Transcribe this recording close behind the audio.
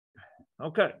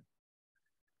Okay.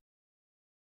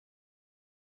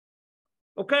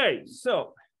 Okay,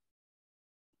 so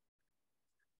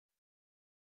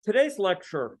today's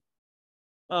lecture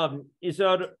is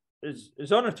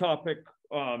on a topic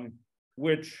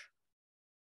which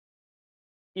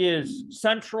is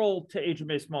central to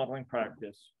agent-based modeling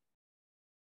practice,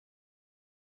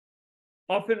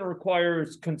 often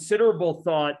requires considerable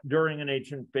thought during an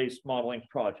agent-based modeling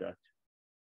project,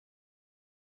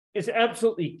 is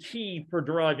absolutely key for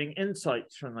deriving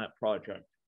insights from that project,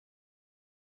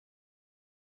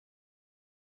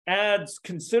 adds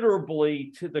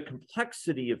considerably to the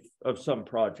complexity of some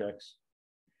projects,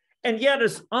 and yet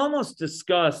is almost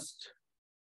discussed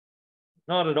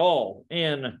not at all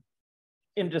in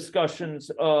discussions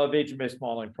of agent-based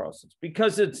modeling process,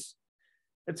 because it's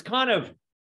kind of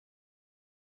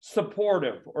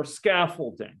supportive or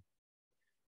scaffolding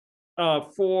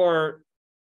for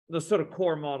the sort of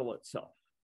core model itself.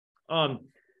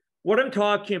 What I'm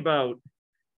talking about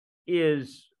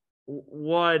is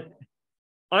what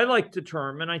I like to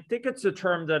term, and I think it's a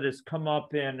term that has come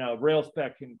up in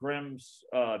Railspec and Grimm's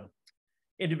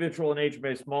individual and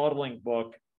agent-based modeling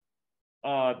book.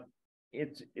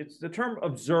 It's the term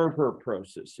observer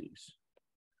processes.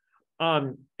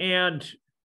 And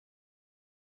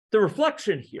the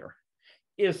reflection here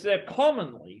is that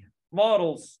commonly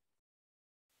models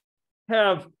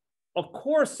have a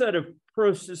core set of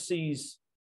processes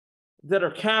that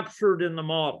are captured in the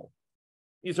model.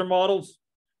 These are models,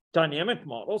 dynamic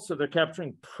models, so they're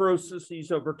capturing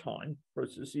processes over time,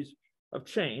 processes of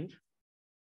change,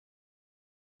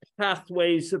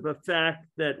 pathways of effect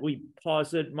that we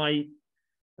posit might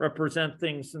represent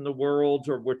things in the world,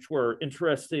 or which we're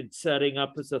interested in setting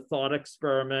up as a thought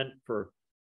experiment for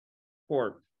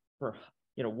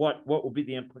you know, what will be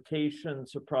the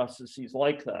implications of processes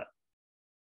like that.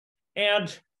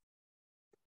 And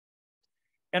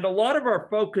a lot of our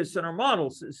focus in our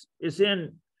models is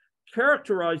in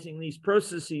characterizing these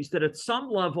processes that at some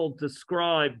level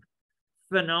describe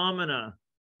phenomena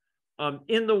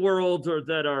in the world, or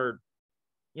that are,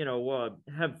 you know,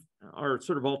 are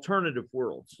sort of alternative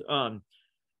worlds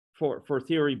for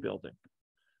theory building.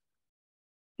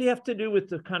 They have to do with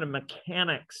the kind of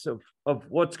mechanics of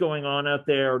what's going on out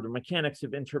there, the mechanics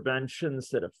of interventions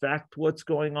that affect what's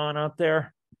going on out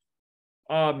there.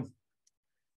 And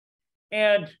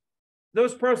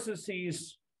those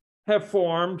processes have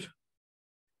formed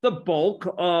the bulk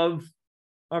of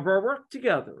our work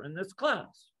together in this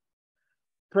class.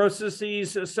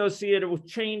 Processes associated with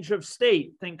change of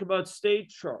state, think about state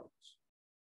charts.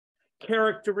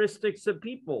 Characteristics of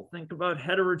people, think about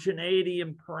heterogeneity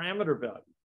and parameter value.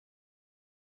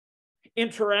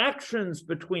 Interactions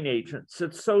between agents,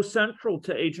 it's so central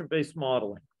to agent-based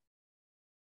modeling.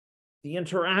 The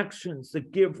interactions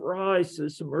that give rise to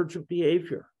this emergent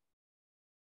behavior.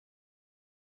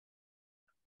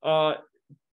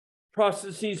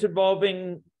 Processes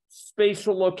involving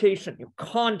spatial location,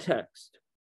 context,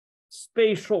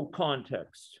 spatial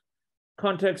context,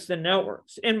 context and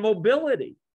networks, and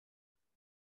mobility.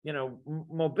 You know,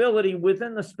 mobility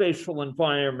within the spatial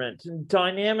environment, and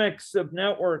dynamics of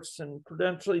networks, and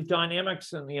potentially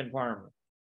dynamics in the environment.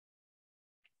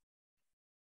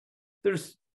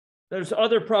 There's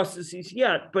other processes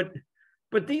yet, but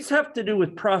these have to do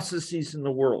with processes in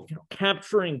the world, you know,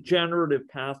 capturing generative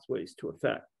pathways to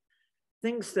effect,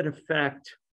 things that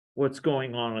affect what's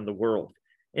going on in the world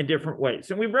in different ways.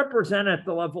 And we represent at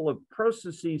the level of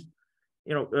processes,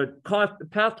 you know,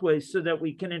 pathways, so that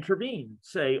we can intervene,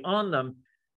 say, on them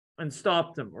and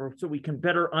stop them, or so we can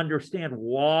better understand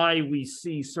why we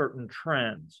see certain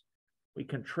trends. We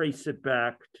can trace it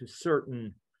back to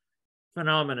certain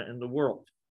phenomena in the world.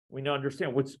 We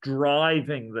understand what's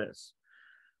driving this.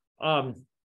 And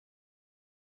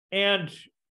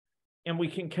we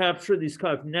can capture these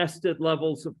kind of nested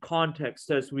levels of context,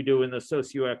 as we do in the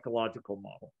socioecological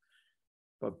model,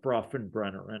 but Bruff and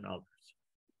Brenner and others.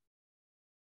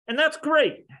 And that's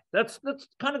great. That's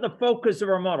kind of the focus of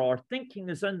our model. Our thinking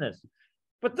is in this.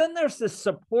 But then there's this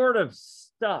supportive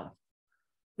stuff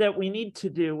that we need to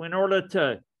do in order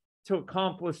to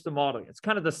accomplish the modeling. It's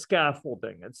kind of the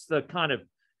scaffolding. It's the kind of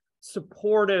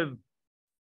supportive,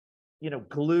 you know,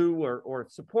 glue or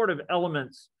supportive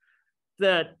elements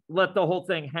that let the whole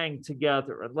thing hang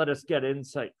together and let us get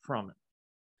insight from it.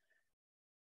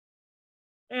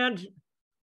 And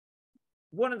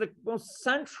one of the most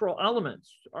central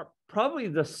elements, are probably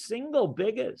the single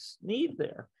biggest need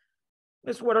there,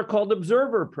 is what are called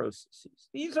observer processes.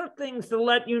 These are things to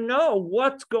let you know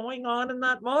what's going on in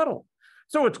that model.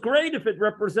 So it's great if it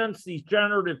represents these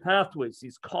generative pathways,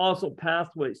 these causal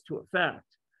pathways to effect.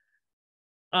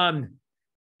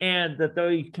 and that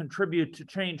they contribute to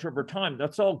change over time.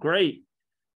 That's all great.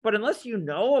 But unless you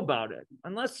know about it,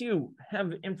 unless you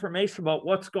have information about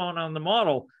what's going on in the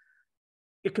model,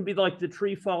 it could be like the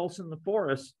tree falls in the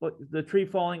forest, the tree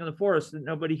falling in the forest that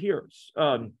nobody hears.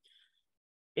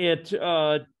 It's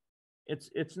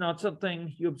not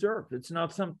something you observe. It's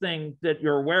not something that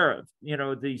you're aware of. You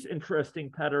know, these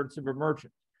interesting patterns of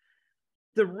emergence.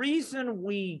 The reason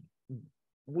we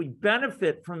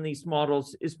benefit from these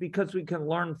models is because we can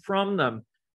learn from them.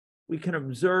 We can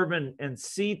observe and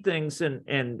see things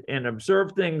and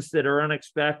observe things that are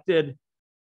unexpected,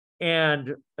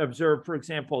 and observe, for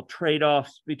example,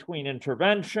 trade-offs between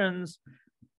interventions,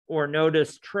 or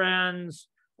notice trends,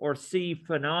 or see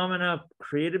phenomena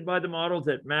created by the model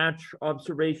that match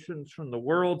observations from the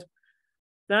world.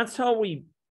 That's how we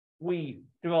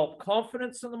develop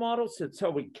confidence in the models. That's how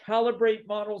we calibrate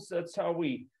models. That's how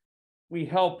we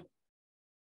help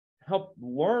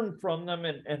learn from them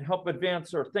and help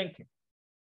advance our thinking.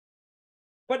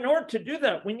 But in order to do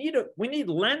that, we need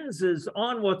lenses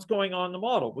on what's going on in the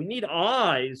model. We need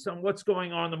eyes on what's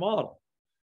going on in the model.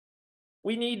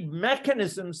 We need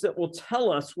mechanisms that will tell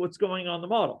us what's going on in the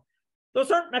model.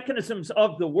 Those aren't mechanisms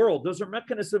of the world. Those are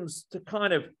mechanisms to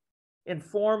kind of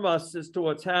inform us as to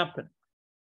what's happening.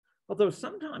 Although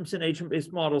sometimes in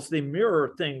agent-based models, they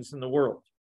mirror things in the world.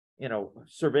 You know,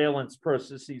 surveillance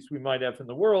processes we might have in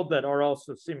the world that are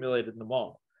also simulated in the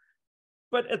model.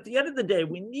 But at the end of the day,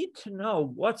 we need to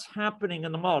know what's happening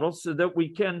in the model so that we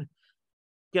can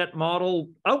get model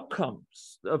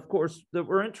outcomes, of course, that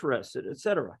we're interested, et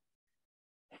cetera.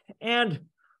 And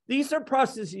these are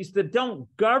processes that don't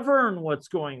govern what's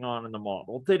going on in the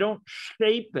model. They don't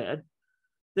shape it.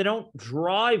 They don't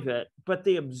drive it, but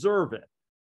they observe it.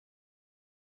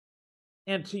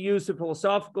 And to use a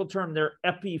philosophical term, they're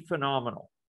epiphenomenal.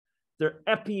 They're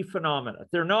epiphenomena.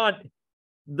 They're not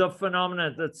the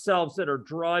phenomena themselves that are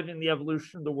driving the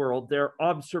evolution of the world. They're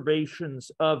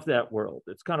observations of that world.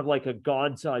 It's kind of like a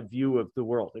God's eye view of the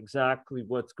world, exactly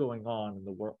what's going on in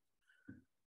the world.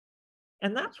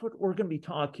 And that's what we're going to be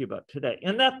talking about today.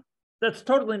 And that's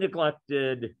totally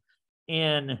neglected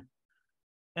in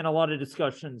a lot of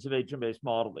discussions of agent-based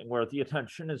modeling, where the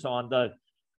attention is on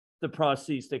the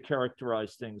processes that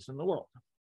characterize things in the world.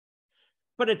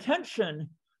 But attention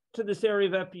to this area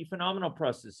of epiphenomenal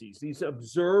processes, these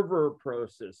observer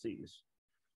processes,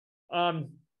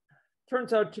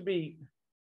 turns out to be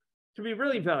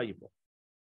really valuable.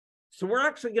 So we're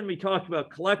actually going to be talking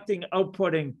about collecting,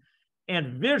 outputting,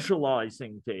 and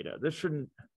visualizing data. This shouldn't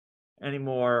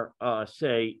anymore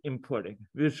say inputting,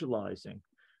 visualizing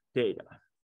data.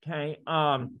 Okay.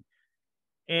 I'm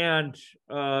going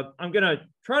to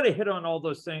try to hit on all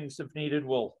those things. If needed,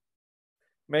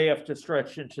 may have to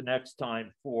stretch into next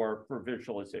time for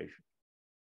visualization.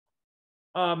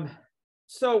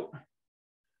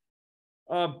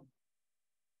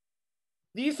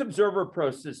 These observer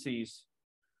processes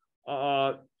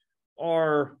are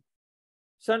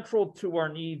central to our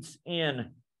needs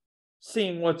in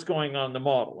seeing what's going on in the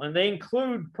model. And they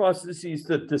include processes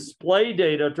that display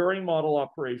data during model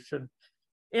operation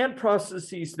and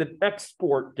processes that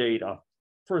export data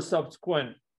for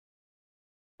subsequent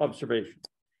observation.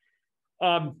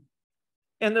 And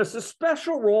there's a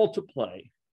special role to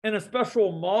play in a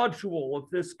special module of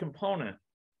this component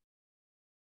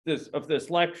of this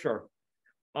lecture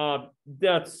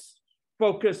that's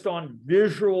focused on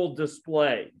visual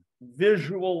display,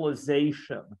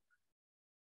 visualization,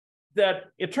 that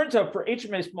it turns out for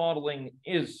agent-based modeling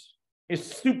is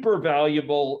super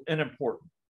valuable and important,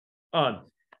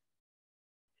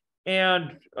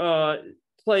 and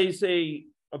plays a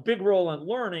big role in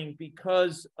learning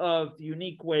because of the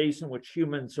unique ways in which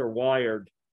humans are wired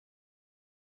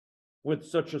with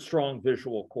such a strong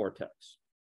visual cortex.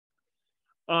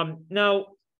 Now,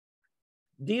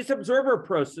 these observer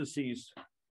processes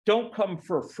don't come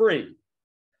for free.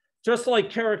 Just like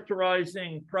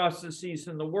characterizing processes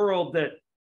in the world that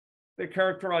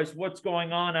characterize what's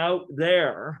going on out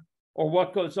there, or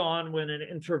what goes on when an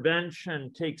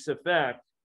intervention takes effect,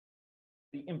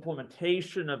 the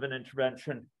implementation of an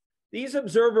intervention, these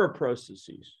observer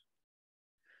processes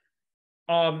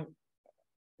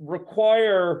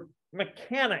require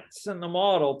mechanics in the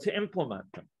model to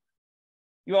implement them.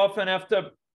 You often have to,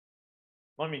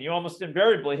 you almost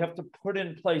invariably have to put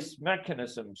in place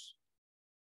mechanisms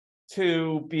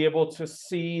to be able to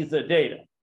see the data.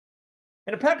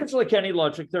 In a package like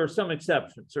AnyLogic, there are some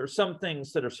exceptions. There are some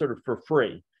things that are sort of for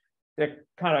free that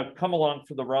kind of come along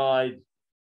for the ride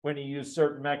when you use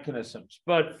certain mechanisms.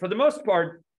 But for the most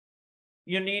part,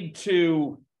 you need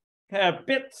to have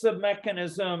bits of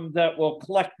mechanism that will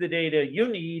collect the data you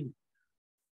need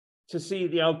to see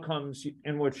the outcomes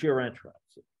in which you're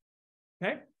interested.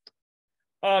 Okay.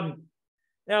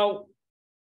 Now,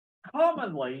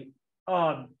 commonly,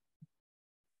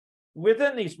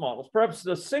 within these models, perhaps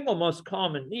the single most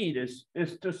common need is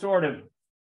to sort of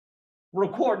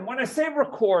record. And when I say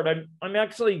record, I'm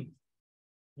actually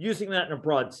using that in a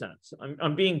broad sense.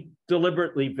 I'm being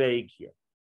deliberately vague here.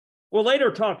 We'll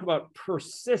later talk about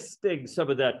persisting some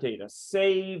of that data,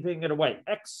 saving it away,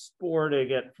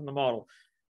 exporting it from the model.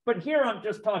 But here I'm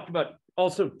just talking about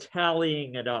also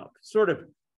tallying it up, sort of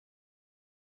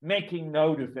making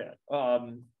note of it.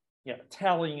 Yeah,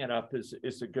 tallying it up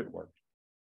is a good word.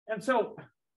 And so,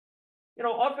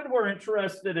 often we're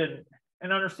interested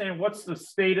in understanding what's the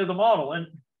state of the model.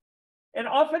 And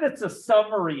often it's a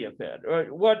summary of it.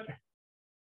 What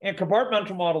in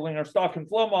compartmental modeling or stock and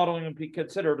flow modeling would be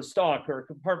considered a stock or a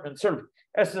compartment, sort of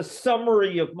as a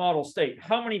summary of model state.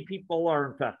 How many people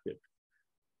are infected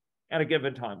at a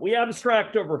given time? We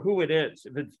abstract over who it is,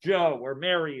 if it's Joe or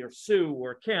Mary or Sue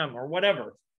or Kim or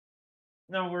whatever.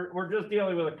 No, we're just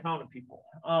dealing with a count of people.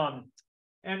 And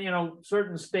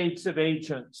certain states of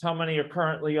agents, how many are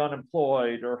currently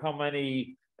unemployed, or how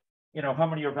many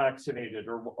are vaccinated,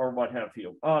 or what have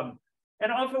you.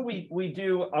 And often we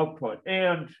do output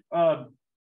and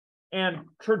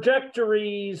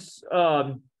trajectories.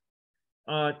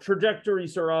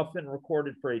 Trajectories are often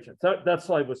recorded for agents. That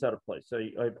slide was out of place.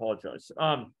 I apologize.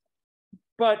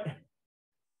 But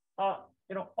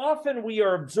often we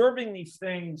are observing these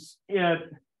things in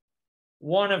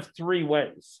one of three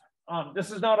ways.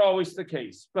 This is not always the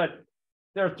case, but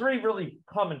there are three really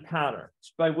common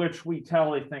patterns by which we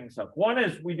tally things up. One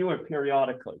is we do it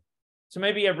periodically. So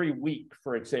maybe every week,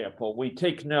 for example, we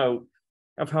take note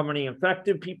of how many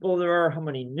infected people there are, how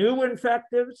many new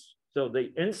infectives, so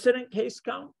the incident case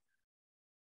count,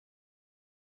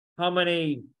 how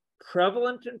many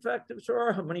prevalent infectives there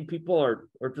are, how many people are,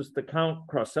 or just the count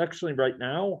cross-sectionally right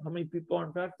now, how many people are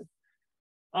infected.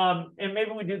 And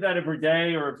maybe we do that every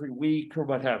day or every week or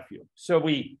what have you. So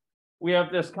we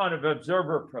have this kind of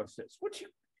observer process, which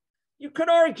you could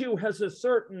argue has a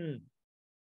certain,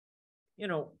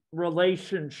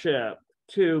 relationship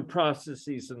to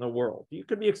processes in the world. You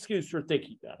could be excused for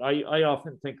thinking that. I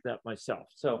often think that myself.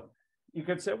 So you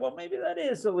could say, well, maybe that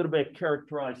is a little bit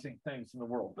characterizing things in the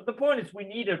world. But the point is we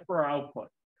need it for our output.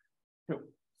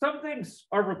 Some things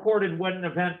are recorded when an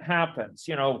event happens.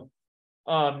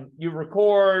 You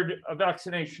record a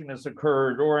vaccination has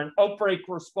occurred, or an outbreak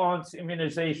response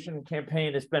immunization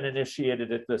campaign has been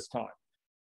initiated at this time.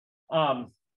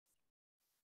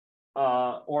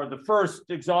 Or the first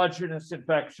exogenous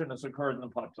infection has occurred in the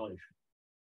population.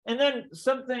 And then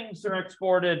some things are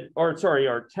are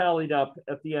tallied up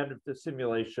at the end of the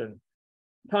simulation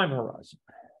time horizon.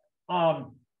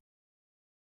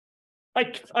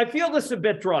 I feel this a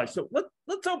bit dry, so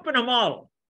let's open a model.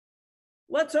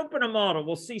 Let's open a model.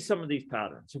 We'll see some of these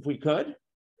patterns if we could.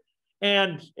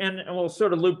 And we'll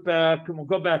sort of loop back, and we'll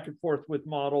go back and forth with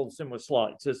models and with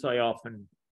slides, as I often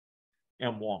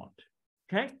want.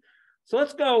 Okay? So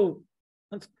let's go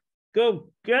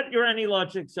get your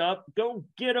AnyLogics up, go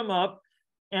get them up,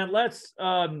 and let's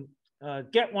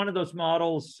get one of those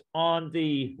models on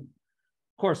the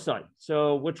course site.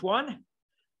 So which one?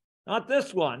 Not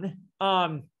this one.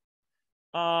 So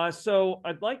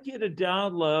I'd like you to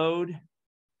download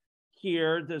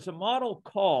here. There's a model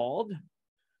called,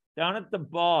 down at the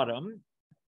bottom,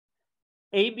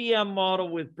 ABM model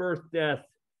with birth death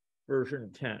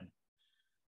version 10.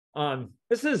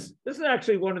 This is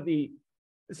actually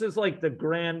this is like the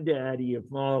granddaddy of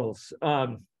models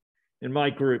in my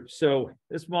group. So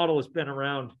this model has been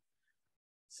around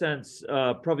since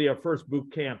probably our first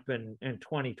boot camp in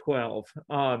 2012.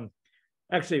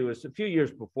 Actually, it was a few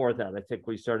years before that. I think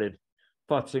we started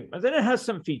futzing, but then it has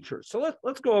some features. So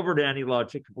let's go over to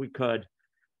AnyLogic if we could.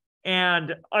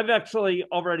 And I've actually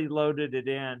already loaded it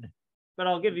in, but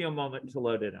I'll give you a moment to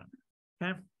load it in.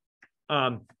 Okay.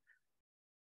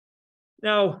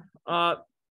 Now,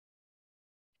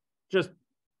 just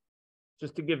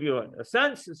to give you a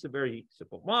sense, it's a very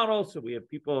simple model. So we have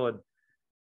people in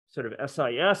sort of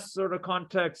SIS sort of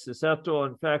context, susceptible,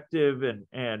 infective,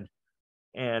 and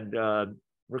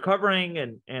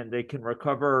recovering, and they can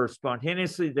recover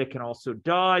spontaneously. They can also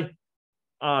die.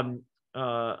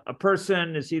 A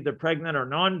person is either pregnant or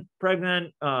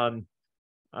non-pregnant.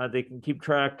 They can keep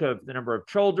track of the number of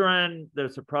children.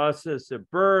 There's a process of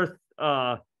birth.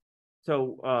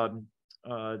 So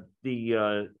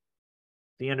the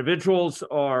individuals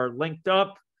are linked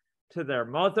up to their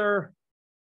mother,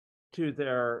 to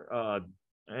their,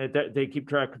 they keep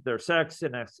track of their sex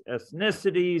and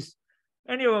ethnicities,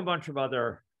 and you have a bunch of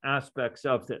other aspects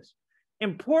of this.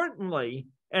 importantly,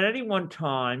 at any one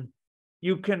time,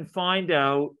 you can find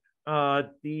out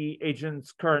the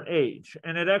agent's current age.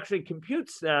 And it actually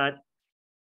computes that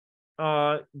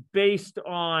based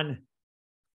on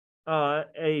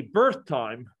a birth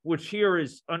time, which here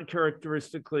is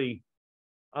uncharacteristically,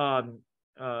 so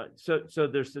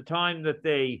there's the time that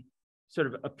they sort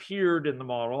of appeared in the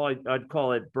model. I'd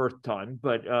call it birth time,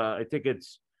 but I think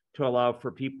it's to allow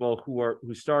for people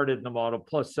who started in the model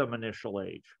plus some initial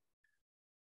age.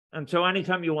 And so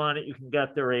anytime you want it, you can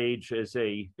get their age as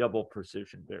a double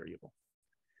precision variable.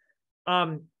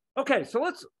 Okay, so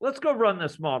let's go run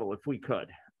this model if we could.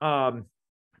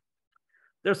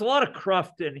 There's a lot of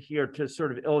cruft in here to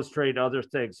sort of illustrate other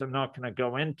things I'm not going to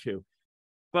go into.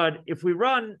 But if we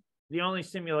run the only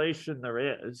simulation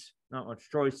there is, not much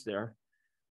choice there,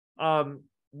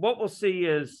 what we'll see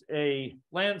is a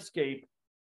landscape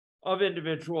of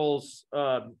individuals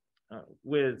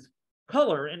with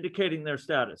color indicating their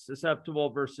status,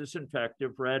 susceptible versus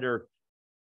infective, red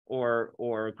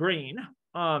or green.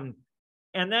 And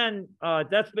then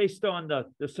that's based on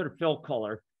the sort of fill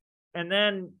color. And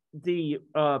then the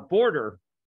border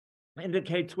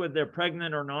indicates whether they're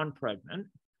pregnant or non-pregnant.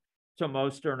 So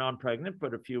most are non-pregnant,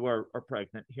 but a few are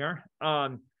pregnant here.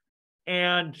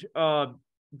 And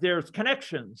there's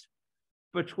connections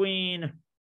between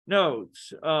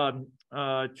nodes,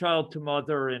 child to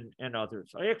mother and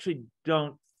others. I actually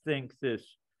don't think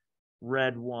this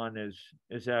red one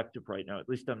is active right now. At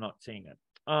least I'm not seeing it.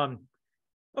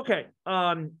 Okay.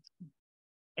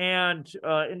 And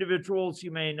individuals,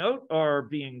 you may note, are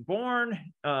being born.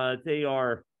 They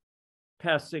are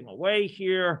passing away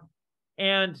here.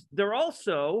 And they're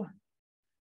also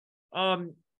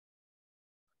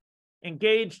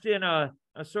engaged in a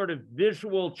sort of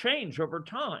visual change over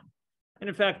time. And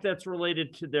in fact, that's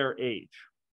related to their age.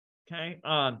 Okay.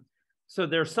 So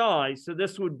their size. So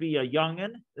this would be a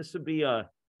youngin. This would be a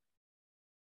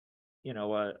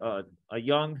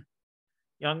young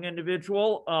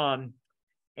individual.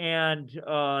 And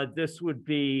this would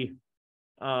be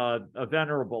a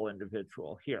venerable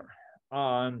individual here.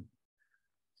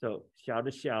 So 小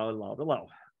的小, 老的老.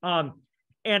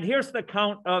 And here's the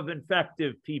count of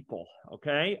infective people,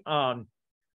 okay,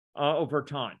 over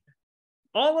time.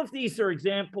 All of these are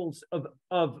examples of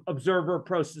observer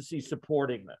processes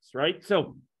supporting this, right?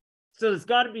 So there's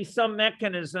got to be some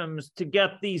mechanisms to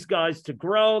get these guys to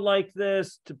grow like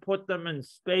this, to put them in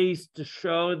space, to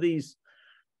show these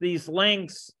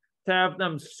links, to have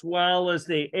them swell as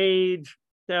they age,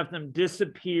 to have them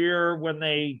disappear when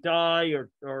they die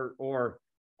or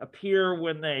appear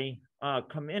when they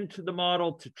come into the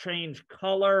model, to change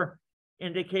color,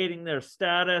 indicating their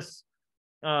status,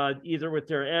 either with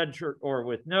their edge or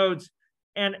with nodes,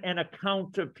 and a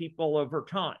count of people over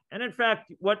time. And in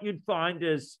fact, what you'd find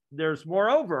is there's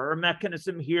moreover a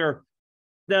mechanism here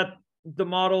that the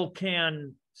model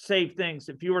can save things.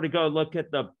 If you were to go look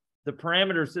at the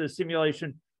parameters of the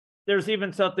simulation, there's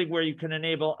even something where you can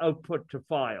enable output to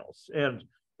files, and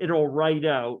it'll write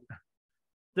out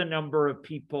the number of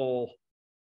people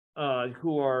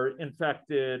who are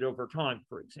infected over time,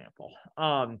 for example.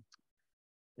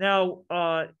 Now,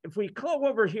 if we go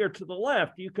over here to the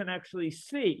left, you can actually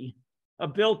see a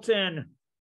built-in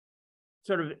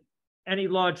sort of any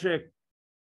logic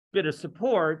bit of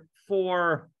support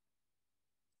for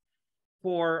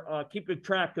keeping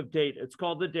track of data. It's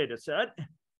called the data set.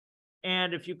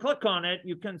 And if you click on it,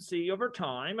 you can see over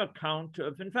time a count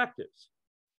of infectives.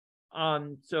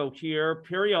 So here,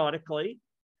 periodically,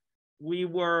 we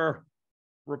were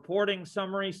reporting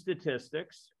summary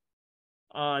statistics.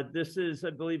 This is, I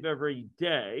believe, every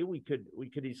day. We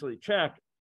could easily check,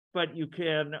 but you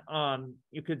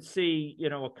could see,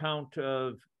 a count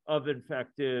of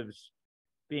infectives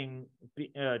being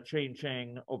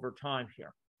changing over time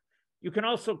here. You can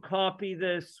also copy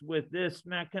this with this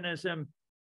mechanism,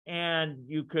 and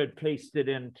you could paste it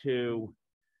into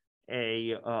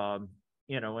a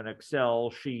an Excel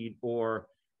sheet, or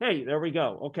hey, there we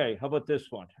go. Okay, how about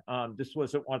this one? This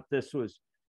wasn't what this was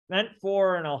meant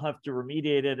for, and I'll have to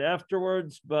remediate it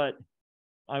afterwards, but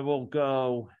I will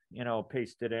go,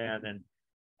 paste it in,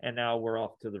 and now we're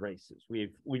off to the races.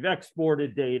 We've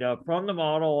exported data from the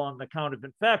model on the count of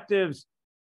infectives,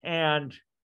 and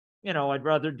I'd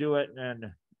rather do it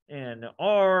in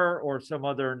R or some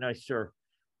other nicer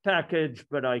package,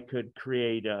 but I could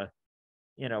create a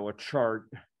chart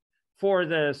for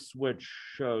this, which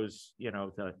shows,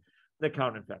 the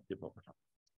count infective over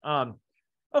time.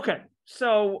 Okay,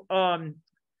 so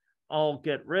I'll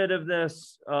get rid of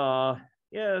this.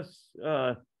 Yes,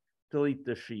 delete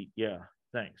the sheet. Yeah,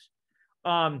 thanks.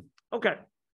 Okay,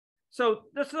 so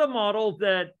this is a model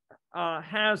that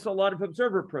has a lot of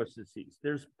observer processes.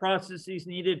 There's processes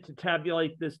needed to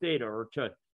tabulate this data or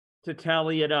to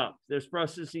tally it up. There's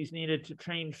processes needed to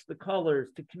change the colors,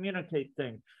 to communicate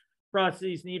things.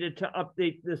 Processes needed to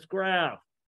update this graph.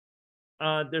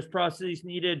 There's processes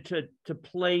needed to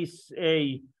place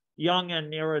a young'un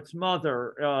near its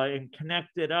mother and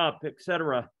connect it up,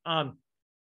 etc.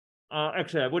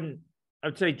 Actually,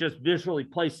 I'd say just visually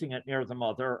placing it near the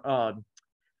mother.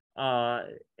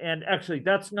 And actually,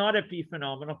 that's not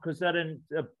epiphenomenal because that ends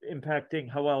up impacting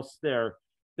how else they're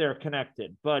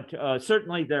connected. But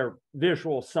certainly their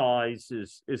visual size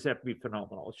is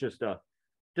epiphenomenal. It's just a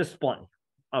display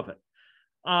of it.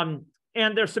 And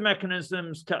there's some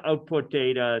mechanisms to output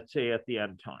data, say, at the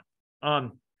end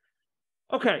time.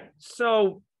 Okay,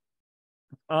 so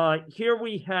here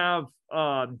we have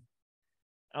a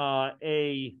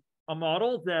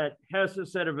model that has a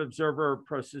set of observer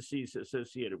processes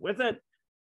associated with it.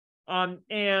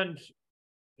 And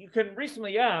you can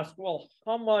reasonably ask, well,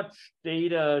 how much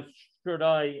data should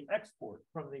I export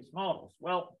from these models?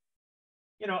 Well,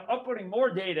 outputting more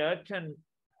data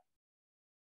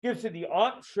gives you the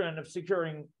option of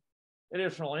securing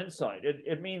additional insight.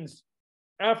 It means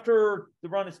after the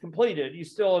run is completed, you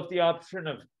still have the option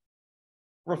of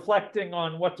reflecting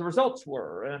on what the results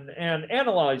were and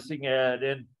analyzing it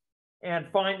and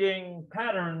finding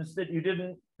patterns that you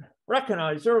didn't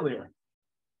recognize earlier.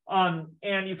 And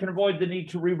you can avoid the need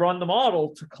to rerun the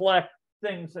model to collect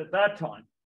things at that time.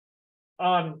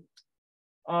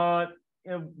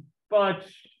 But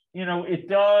it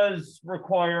does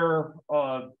require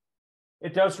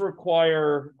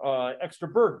extra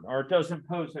burden, or it does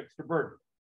impose extra burden.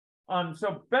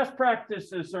 So best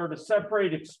practices are to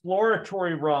separate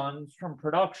exploratory runs from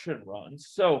production runs.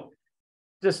 So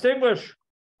distinguish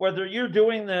whether you're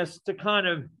doing this to kind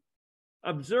of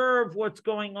observe what's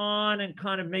going on and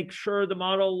kind of make sure the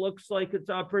model looks like it's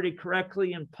operating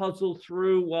correctly and puzzle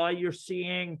through why you're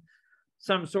seeing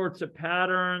some sorts of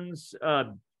patterns,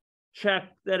 check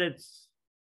that it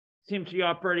seems to be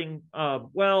operating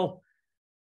well,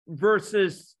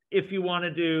 versus if you want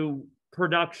to do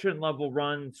production level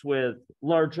runs with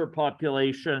larger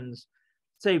populations,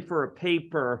 say for a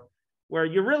paper, where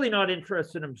you're really not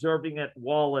interested in observing it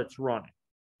while it's running.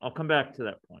 I'll come back to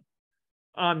that point.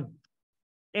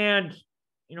 And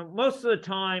most of the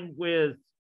time with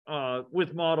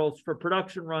models for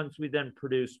production runs, we then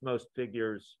produce most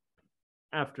figures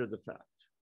after the fact.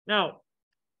 Now,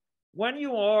 when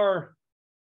you are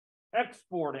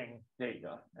exporting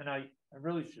data, and I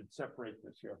really should separate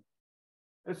this here.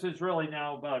 This is really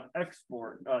now about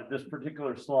export, this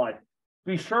particular slide.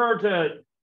 Be sure to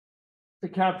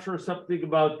capture something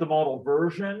about the model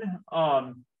version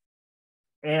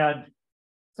and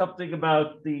something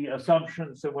about the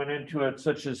assumptions that went into it,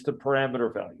 such as the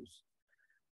parameter values.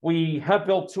 We have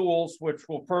built tools which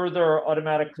will further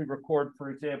automatically record, for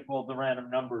example, the random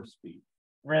number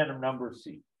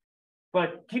seed.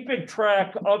 But keeping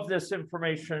track of this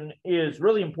information is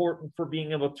really important for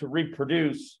being able to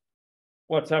reproduce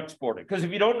what's exported. Because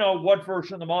if you don't know what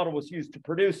version of the model was used to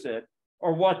produce it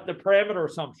or what the parameter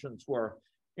assumptions were,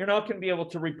 you're not going to be able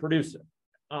to reproduce it,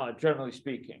 generally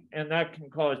speaking. And that can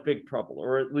cause big trouble,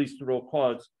 or at least it will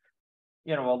cause,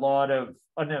 a lot of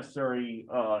unnecessary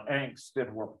angst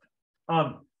and work.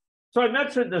 So I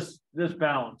mentioned this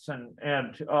balance, and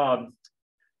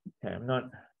okay, I'm not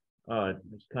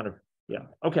it's kind of, yeah,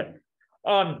 okay.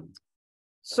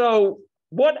 So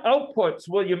what outputs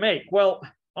will you make? Well,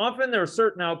 often there are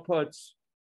certain outputs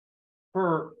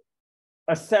for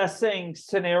assessing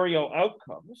scenario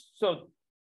outcomes. So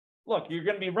look, you're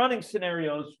going to be running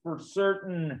scenarios for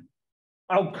certain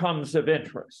outcomes of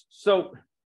interest. So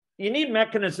you need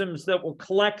mechanisms that will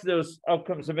collect those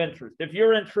outcomes of interest. If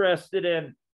you're interested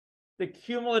in the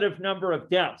cumulative number of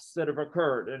deaths that have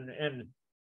occurred and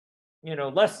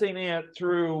lessening it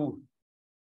through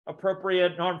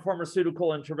appropriate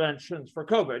non-pharmaceutical interventions for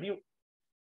COVID,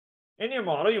 in your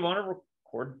model, you want to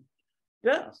record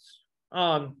deaths.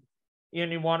 And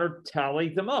you want to tally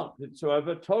them up so have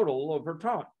a total over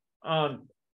time.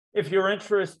 If your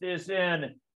interest is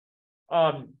in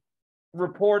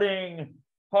reporting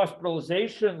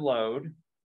hospitalization load,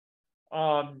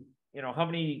 how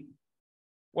many,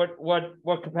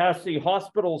 what capacity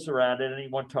hospitals are at any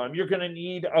one time, you're going to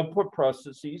need output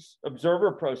processes,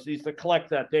 observer processes that collect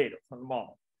that data from the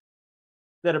model,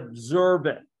 that observe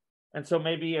it. And so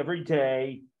maybe every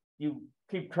day you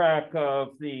keep track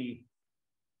of the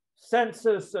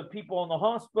census of people in the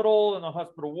hospital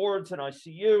wards and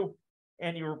ICU,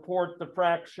 and you report the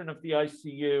fraction of the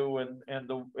ICU and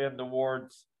the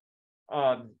wards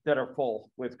that are full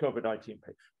with COVID-19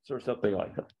 patients or something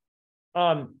like that.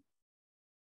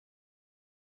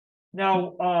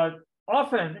 Now,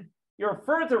 often you're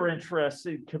further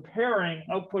interested in comparing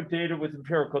output data with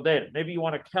empirical data. Maybe you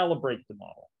want to calibrate the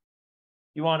model.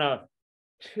 You want to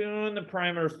tune the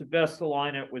parameters to best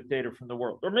align it with data from the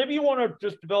world. Or maybe you want to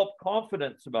just develop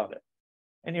confidence about it.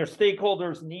 And your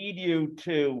stakeholders need you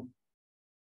to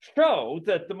show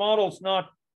that the model's not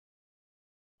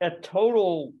a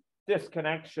total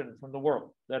disconnection from the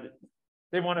world, that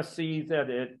they want to see that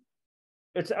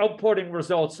it's outputting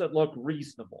results that look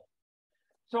reasonable.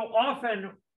 So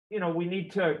often, we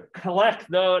need to collect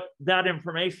that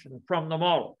information from the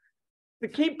model. The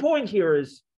key point here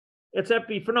is it's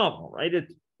epiphenomenal, right?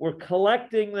 We're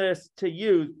collecting this to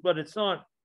use, but it's not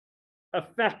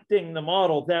affecting the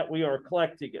model that we are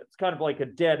collecting it. It's kind of like a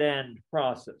dead end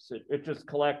process. It just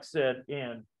collects it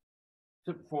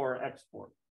for export.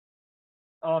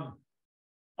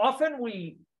 Often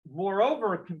we,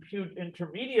 moreover, compute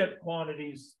intermediate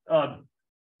quantities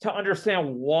to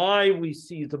understand why we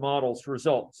see the model's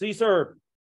results. These are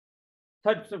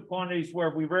types of quantities where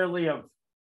we rarely have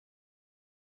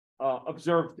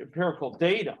observed empirical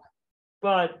data,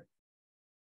 but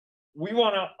we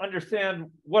want to understand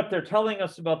what they're telling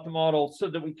us about the model so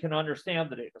that we can understand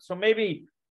the data. So maybe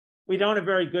we don't have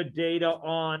very good data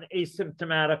on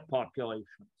asymptomatic populations,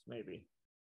 maybe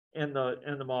in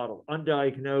the model,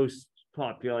 undiagnosed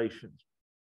populations.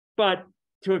 But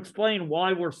to explain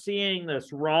why we're seeing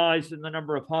this rise in the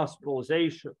number of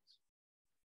hospitalizations,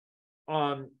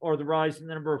 or the rise in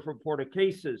the number of reported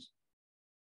cases,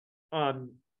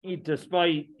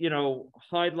 despite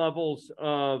high levels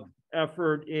of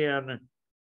effort in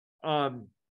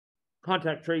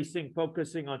contact tracing,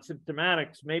 focusing on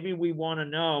symptomatics, maybe we want to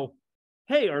know,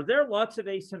 hey, are there lots of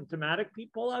asymptomatic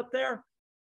people out there?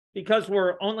 Because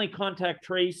we're only contact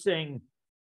tracing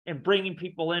and bringing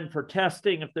people in for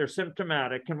testing if they're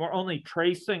symptomatic, and we're only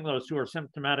tracing those who are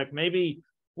symptomatic, maybe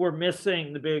we're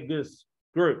missing the biggest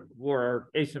group who are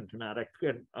asymptomatic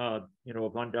and of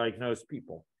undiagnosed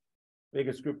people,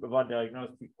 biggest group of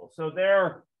undiagnosed people. So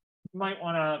there, you might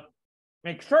want to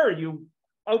make sure you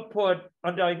output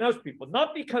undiagnosed people,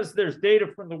 not because there's data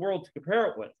from the world to compare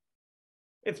it with.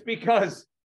 It's because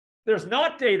there's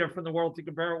not data from the world to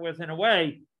compare it with. In a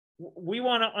way, we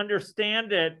want to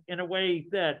understand it in a way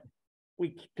that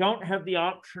we don't have the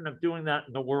option of doing that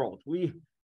in the world. We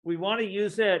want to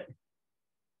use it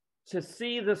to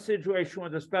see the situation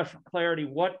with a special clarity,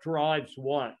 what drives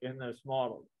what in this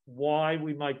model, why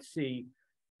we might see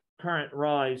current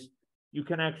rise. You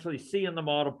can actually see in the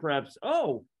model perhaps,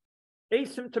 oh,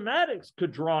 asymptomatics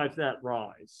could drive that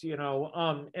rise,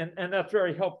 and that's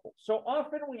very helpful. So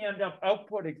often we end up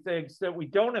outputting things that we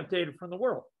don't have data from the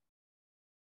world.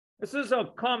 This is a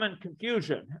common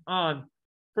confusion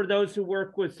for those who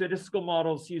work with statistical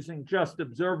models using just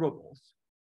observables.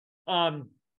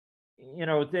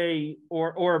 They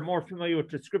or are more familiar with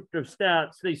descriptive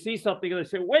stats. They see something and they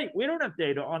say, wait, we don't have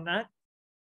data on that.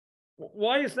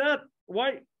 Why is that?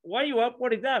 Why are you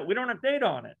outputting that? We don't have data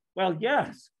on it. Well,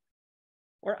 yes,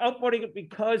 we're outputting it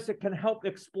because it can help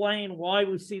explain why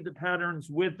we see the patterns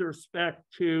with respect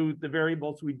to the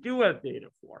variables we do have data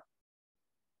for.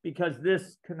 Because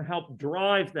this can help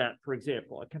drive that, for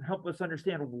example. It can help us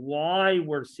understand why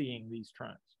we're seeing these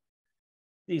trends,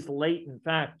 these latent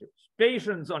factors.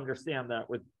 Bayesians understand that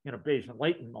with Bayesian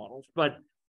latent models, but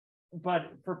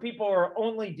for people who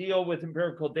only deal with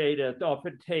empirical data, it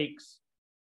often takes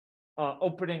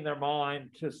opening their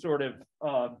mind to sort of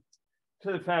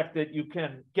to the fact that you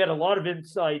can get a lot of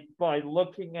insight by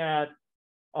looking at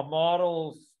a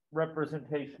model's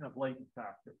representation of latent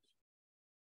factors.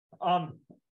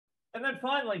 And then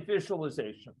finally,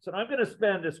 visualizations. And I'm going to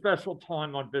spend a special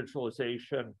time on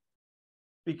visualization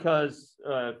because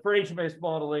for agent-based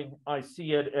modeling, I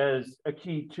see it as a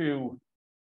key to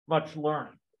much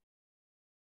learning.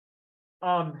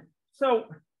 So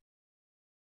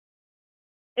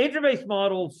agent-based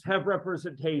models have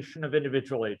representation of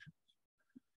individual agents.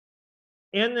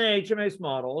 In the agent-based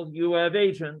model, you have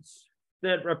agents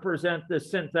that represent the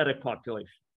synthetic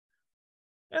population.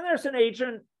 And there's an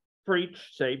agent for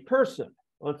each, say, person.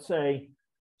 Let's say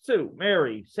Sue,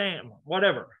 Mary, Sam,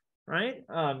 whatever, right?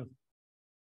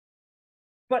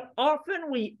 But often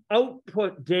we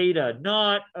output data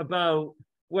not about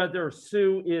whether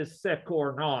Sue is sick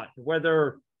or not,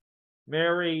 whether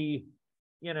Mary,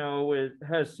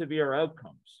 has severe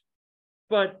outcomes.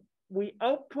 But we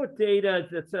output data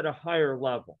that's at a higher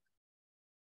level.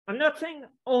 I'm not saying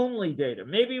only data.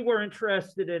 Maybe we're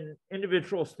interested in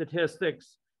individual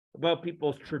statistics about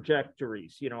people's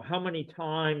trajectories, how many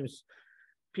times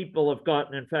people have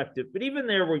gotten infected. But even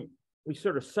there, we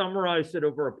sort of summarize it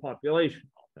over a population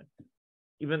often,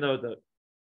 even though the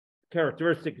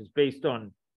characteristic is based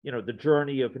on, the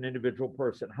journey of an individual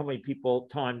person, how many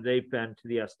time they've been to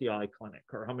the SDI clinic,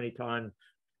 or how many times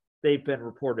they've been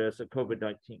reported as a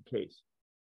COVID-19 case.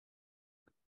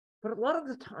 But a lot of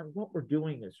the time, what we're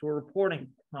doing is we're reporting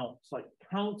counts, like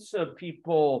counts of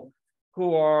people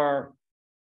who are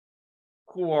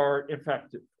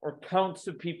infected, or counts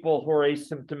of people who are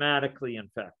asymptomatically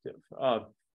infective,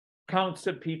 counts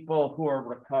of people who are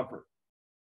recovered.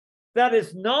 That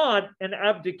is not an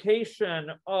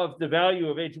abdication of the value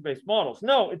of agent-based models.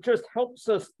 No, it just helps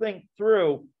us think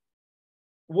through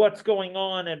what's going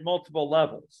on at multiple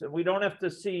levels. And we don't have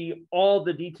to see all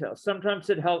the details. Sometimes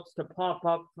it helps to pop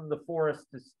up from the forest,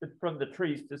 from the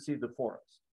trees, to see the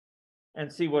forest and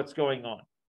see what's going on.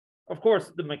 Of course,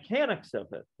 the mechanics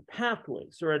of it, the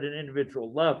pathways, are at an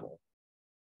individual level,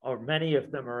 or many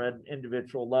of them are at an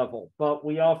individual level, but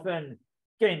we often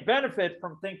gain benefit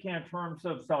from thinking in terms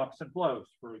of stocks and flows,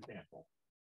 for example.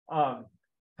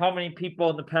 How many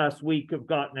people in the past week have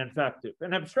gotten infected,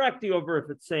 and abstracting over if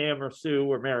it's Sam or Sue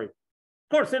or Mary. Of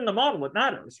course, in the model, it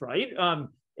matters, right?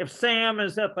 If Sam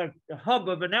is at the hub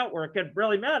of a network, it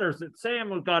really matters that Sam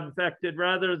who got infected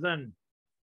rather than,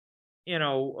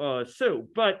 Sue.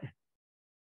 But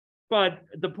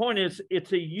the point is,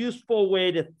 it's a useful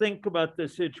way to think about the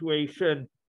situation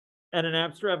at an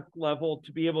abstract level,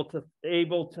 to be able to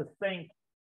think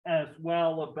as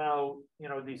well about,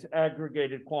 these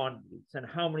aggregated quantities and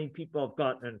how many people have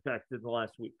gotten infected in the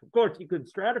last week. Of course, you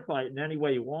could stratify it in any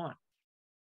way you want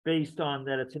based on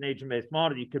that it's an agent-based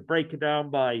model. You could break it down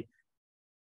by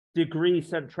degree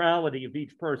centrality of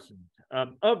each person.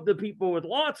 Of the people with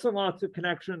lots and lots of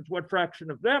connections, what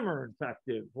fraction of them are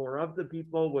infected? Or of the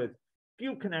people with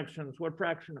few connections, what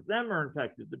fraction of them are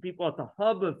infected? The people at the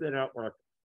hub of the network,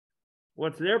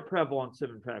 what's their prevalence of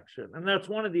infection? And that's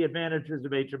one of the advantages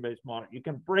of agent-based model. You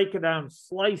can break it down,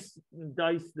 slice and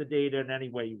dice the data in any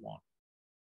way you want.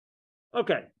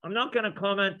 Okay, I'm not going to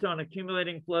comment on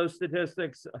accumulating flow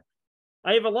statistics.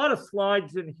 I have a lot of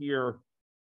slides in here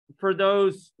for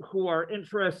those who are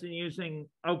interested in using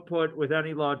output with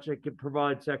any logic. It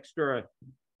provides extra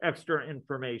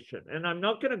information. And I'm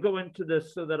not going to go into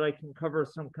this so that I can cover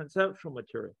some conceptual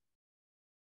material.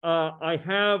 I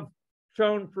have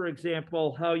shown, for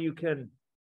example, how you can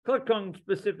click on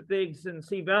specific things and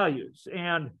see values.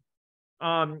 And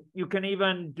you can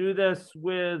even do this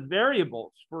with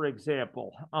variables, for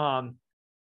example,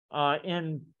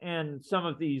 in some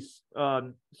of these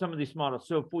models.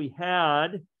 So if we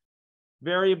had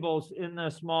variables in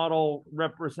this model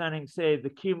representing, say, the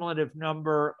cumulative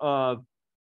number of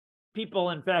people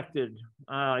infected,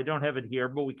 I don't have it here,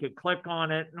 but we could click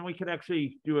on it and we could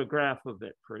actually do a graph of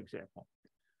it, for example.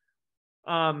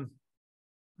 And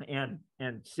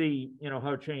see,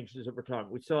 how it changes over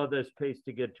time. We saw this paste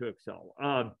to get to Excel.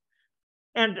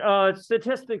 And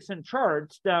statistics and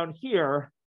charts down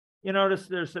here, you notice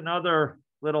there's another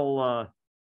little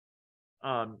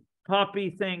copy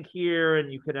thing here,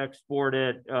 and you could export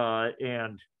it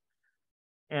and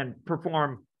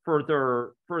perform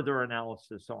further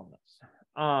analysis on this.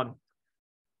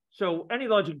 So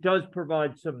AnyLogic does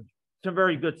provide some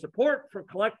very good support for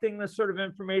collecting this sort of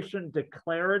information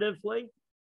declaratively,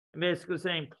 basically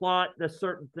saying plot this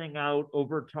certain thing out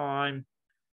over time,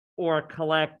 or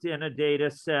collect in a data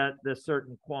set this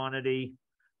certain quantity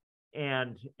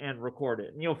and record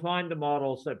it. And you'll find the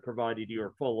models I provided you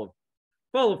are full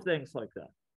of things like that.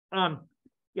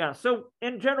 Yeah, so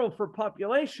in general for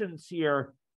populations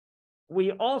here,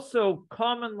 we also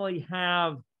commonly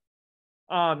have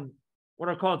what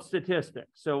are called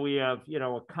statistics. So we have,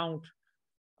 a count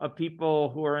of people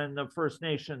who are in the First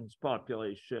Nations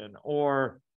population,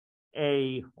 or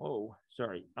a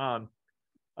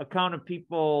count of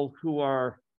people who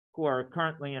are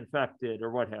currently infected, or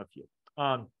what have you.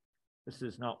 This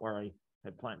is not where I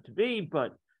had planned to be,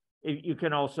 but you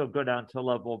can also go down to the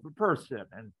level of a person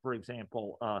and, for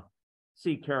example,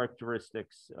 see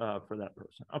characteristics for that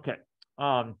person. Okay.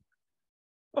 I'm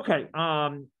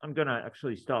going to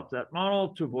actually stop that model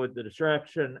to avoid the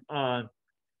distraction.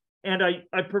 And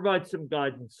I provide some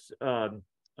guidance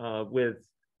with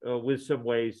some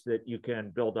ways that you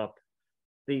can build up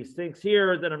these things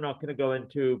here that I'm not going to go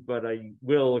into, but I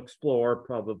will explore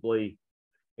probably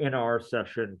in our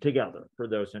session together for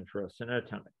those interested in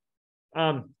attending.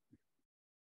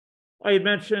 I had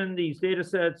mentioned these data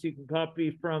sets, you can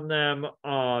copy from them,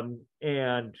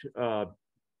 and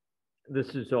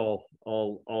this is all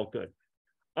good.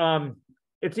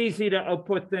 It's easy to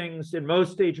output things in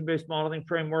most agent-based modeling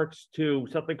frameworks to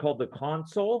something called the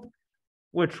console,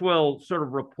 which will sort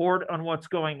of report on what's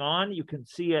going on. You can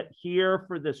see it here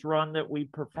for this run that we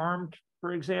performed,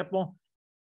 for example.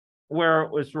 where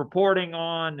it was reporting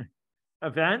on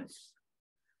events,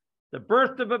 the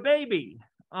birth of a baby,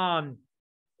 or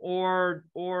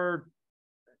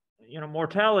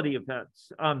mortality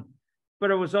events. But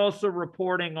it was also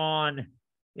reporting on,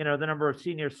 the number of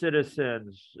senior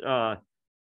citizens, and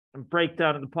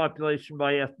breakdown of the population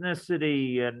by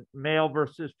ethnicity and male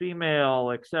versus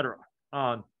female, et cetera,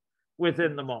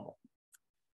 within the model.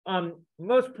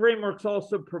 Most frameworks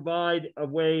also provide a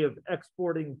way of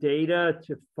exporting data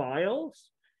to files,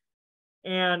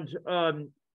 and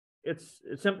it's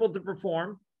simple to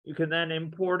perform. You can then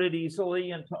import it easily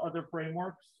into other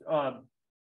frameworks.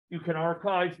 You can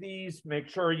archive these, make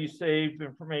sure you save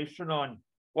information on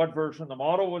what version of the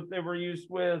model they were used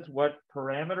with, what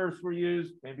parameters were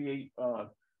used, maybe a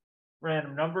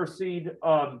random number seed.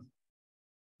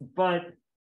 But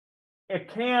it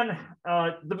can,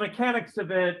 the mechanics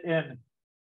of it, and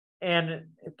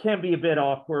it can be a bit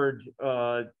awkward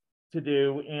to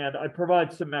do. And I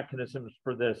provide some mechanisms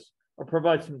for this, or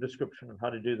provide some description of how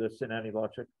to do this in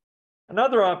AnyLogic.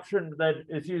 Another option that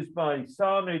is used by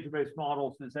some age-based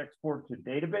models is export to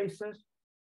databases.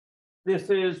 This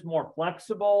is more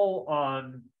flexible.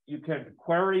 You can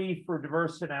query for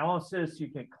diverse analysis. You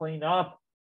can clean up.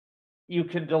 You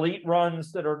can delete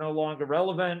runs that are no longer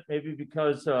relevant, maybe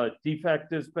because a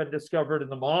defect has been discovered in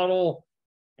the model.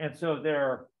 And so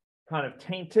they're kind of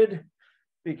tainted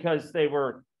because they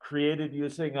were created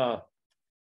using a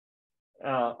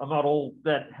model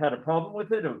that had a problem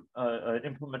with it, an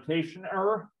implementation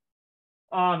error.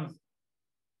 They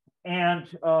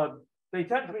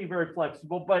tend to be very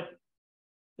flexible, but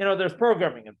there's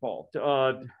programming involved.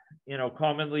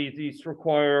 Commonly these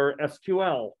require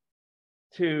SQL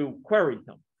to query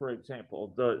them. For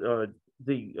example, the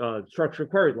structured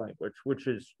query language, which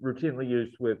is routinely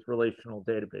used with relational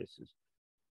databases.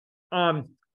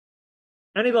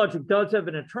 AnyLogic does have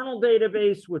an internal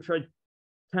database, which I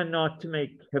tend not to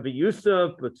make heavy use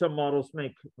of, but some models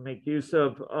make use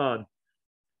of,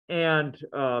 and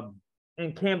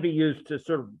can be used to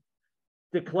sort of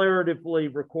declaratively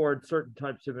record certain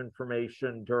types of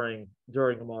information during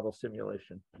a model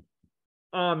simulation.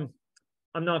 I'm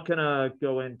not going to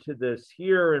go into this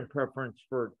here in preference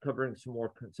for covering some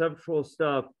more conceptual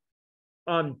stuff.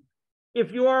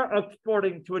 If you are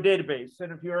exporting to a database,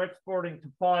 and if you're exporting to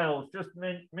files, just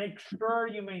make sure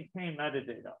you maintain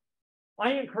metadata.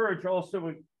 I encourage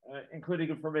also including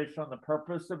information on the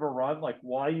purpose of a run, like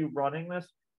why you're running this,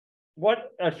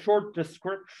 what a short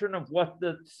description of what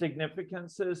the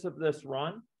significance is of this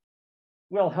run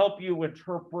will help you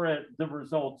interpret the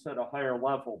results at a higher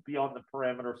level beyond the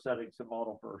parameter settings and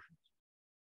model versions.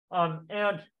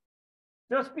 And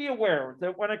just be aware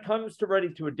that when it comes to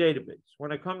writing to a database,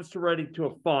 when it comes to writing to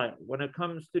a file, when it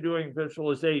comes to doing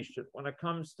visualization, when it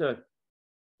comes to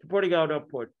putting out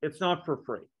output, it's not for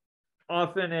free.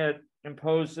 Often it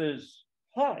imposes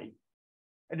high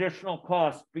additional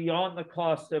costs beyond the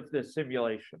cost of the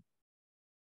simulation.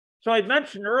 So I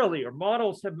mentioned earlier,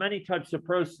 models have many types of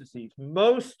processes.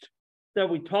 Most that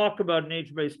we talk about in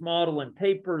age-based model and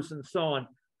papers and so on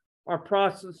are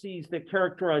processes that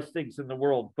characterize things in the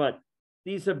world, but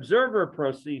these observer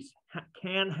processes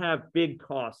can have big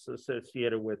costs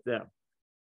associated with them.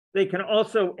 They can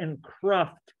also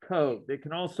encrypt code. They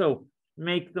can also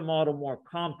make the model more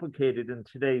complicated in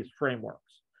today's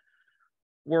frameworks.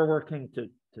 We're working to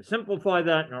simplify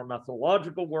that in our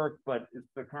methodological work, but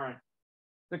the current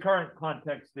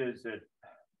context is that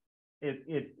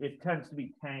it tends to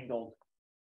be tangled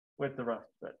with the rest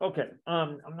of it. Okay,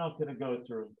 I'm not going to go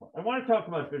through it. I want to talk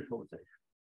about visualization.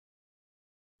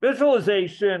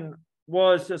 Visualization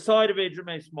was a side of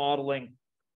age-based modeling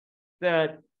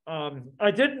that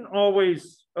I didn't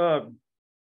always lend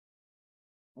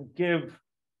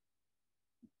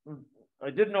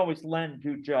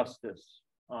due justice.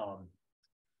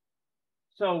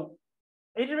 So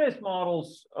age-based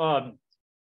models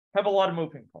have a lot of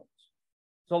moving parts.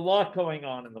 There's a lot going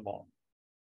on in the model.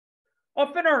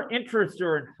 Often our interests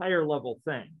are in higher level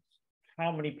things,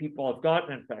 how many people have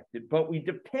gotten infected, but we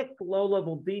depict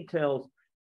low-level details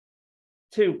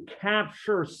to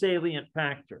capture salient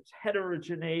factors,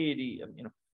 heterogeneity, and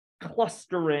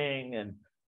clustering,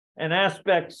 and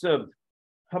aspects of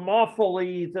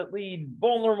homophily that lead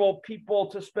vulnerable people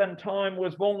to spend time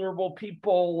with vulnerable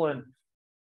people,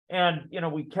 and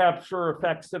we capture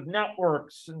effects of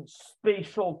networks and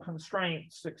spatial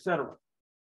constraints, etc.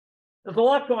 There's a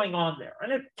lot going on there,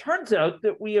 and it turns out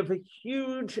that we have a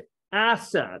huge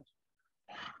asset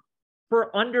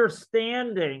for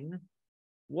understanding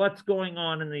what's going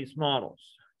on in these models.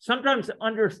 Sometimes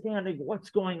understanding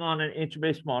what's going on in an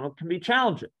age-based model can be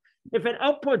challenging. If it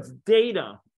outputs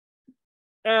data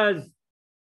as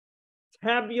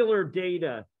tabular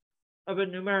data of a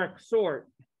numeric sort,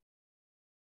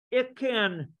 it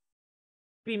can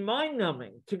be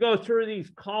mind-numbing to go through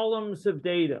these columns of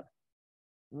data,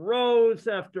 rows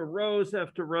after rows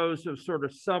after rows of sort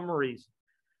of summaries.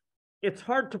 It's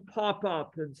hard to pop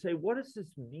up and say, what does this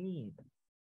mean?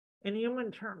 In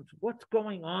human terms, what's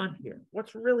going on here?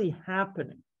 What's really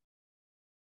happening?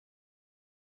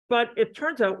 But it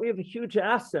turns out we have a huge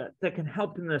asset that can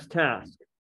help in this task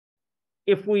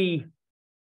if we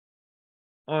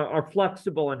are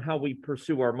flexible in how we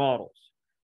pursue our models.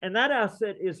 And that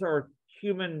asset is our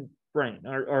human brain,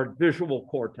 our visual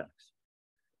cortex.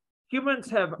 Humans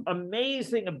have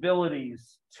amazing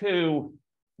abilities to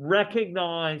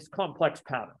recognize complex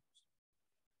patterns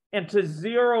and to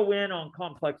zero in on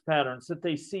complex patterns that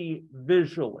they see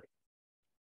visually.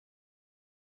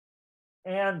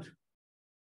 And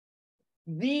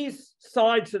these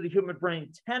sides of the human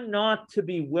brain tend not to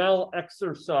be well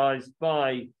exercised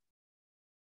by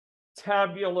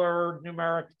tabular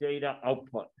numeric data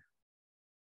output.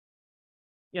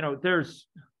 You know, there's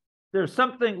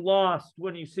something lost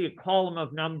when you see a column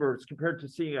of numbers compared to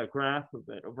seeing a graph of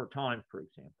it over time, for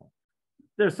example.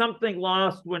 There's something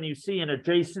lost when you see an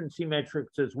adjacency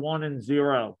matrix as 1 and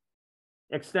 0,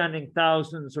 extending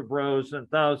thousands of rows and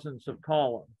thousands of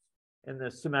columns in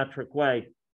this symmetric way,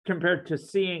 compared to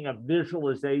seeing a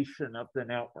visualization of the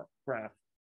network graph.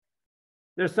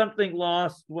 There's something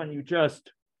lost when you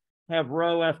just have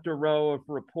row after row of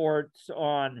reports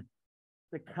on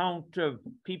the count of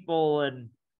people and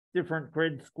different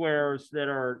grid squares that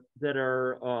are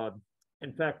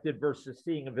infected versus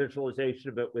seeing a visualization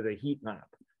of it with a heat map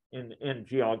in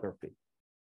geography.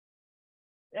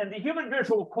 And the human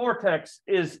visual cortex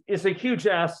is a huge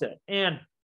asset. And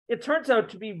it turns out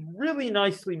to be really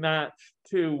nicely matched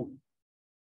to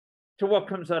what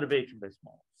comes out of agent-based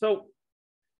models. So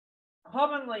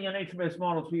commonly in agent-based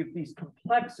models, we have these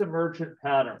complex emergent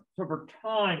patterns over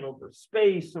time, over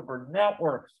space, over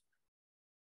networks.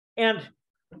 And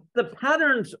the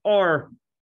patterns are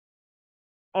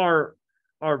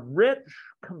rich,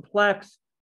 complex,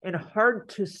 and hard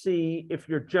to see if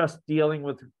you're just dealing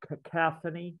with a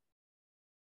cacophony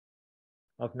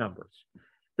of numbers.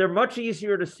 They're much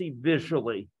easier to see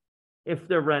visually if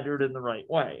they're rendered in the right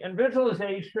way. And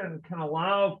visualization can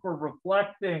allow for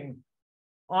reflecting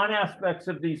on aspects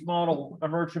of these model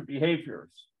emergent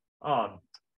behaviors.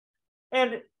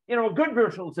 And you know, a good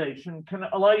visualization can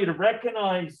allow you to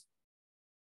recognize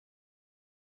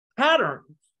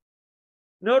patterns,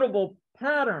 notable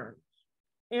patterns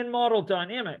in model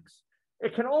dynamics.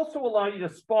 It can also allow you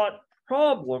to spot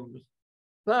problems,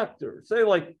 factors. Say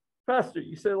like, faster,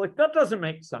 you say like, that doesn't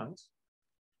make sense.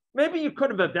 Maybe you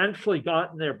could have eventually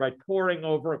gotten there by poring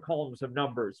over columns of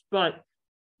numbers, but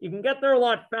you can get there a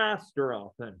lot faster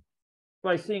often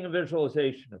by seeing a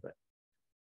visualization of it.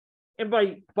 And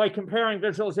by comparing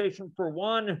visualization for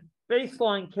one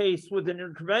baseline case with an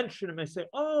intervention, it may say,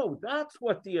 oh, that's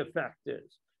what the effect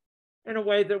is, in a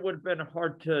way that would have been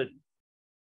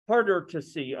harder to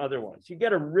see otherwise. You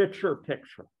get a richer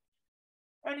picture.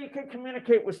 And you can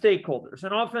communicate with stakeholders.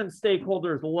 And often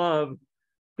stakeholders love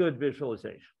good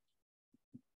visualization.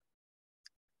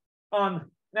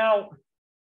 Now,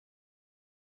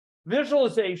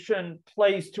 visualization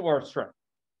plays to our strength.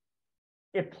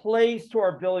 It plays to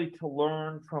our ability to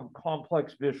learn from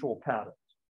complex visual patterns.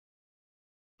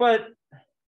 But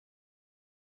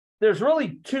there's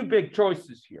really two big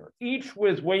choices here, each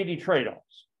with weighty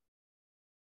trade-offs.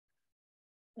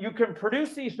 You can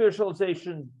produce these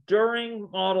visualizations during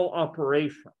model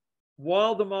operation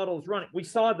while the model is running. We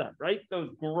saw that, right? Those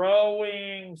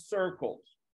growing circles,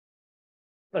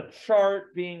 the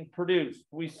chart being produced.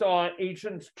 We saw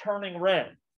agents turning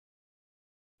red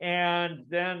and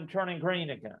then turning green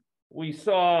again. We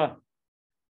saw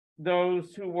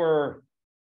those who were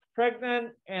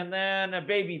pregnant and then a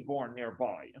baby born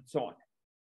nearby and so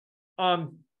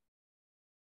on.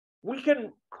 We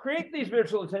can create these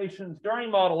visualizations during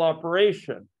model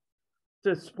operation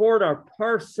to support our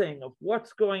parsing of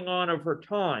what's going on over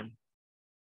time.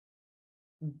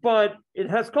 But it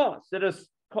has cost. It has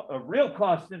a real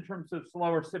cost in terms of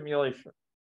slower simulation.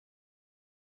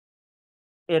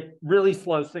 It really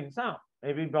slows things down,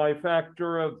 maybe by a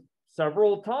factor of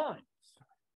several times.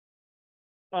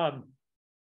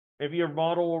 Maybe your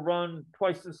model will run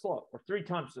twice as slow, or 3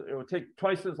 times, it will take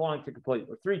twice as long to complete,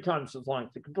 or 3 times as long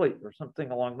to complete, or something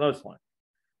along those lines.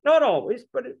 Not always,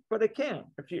 but it can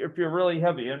if you're really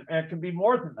heavy, and it can be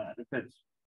more than that if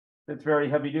it's very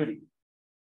heavy duty.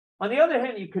 On the other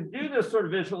hand, you can do this sort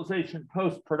of visualization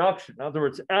post-production. In other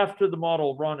words, after the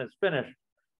model run is finished.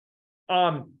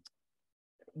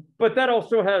 But that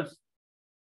also has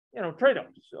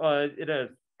trade-offs. It has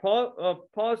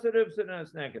positives and it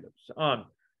has negatives.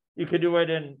 You could do it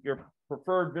in your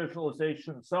preferred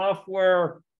visualization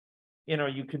software.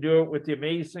 You can do it with the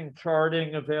amazing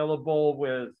charting available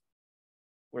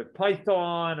with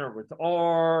Python or with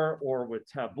R or with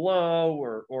Tableau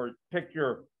or pick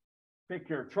your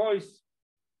choice.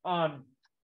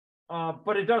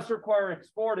 But it does require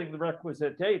exporting the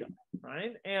requisite data,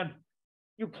 right? And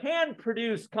you can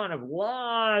produce kind of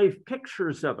live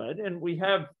pictures of it. And we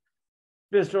have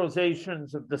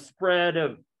visualizations of the spread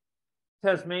of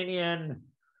Tasmanian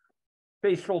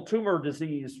facial tumor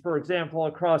disease, for example,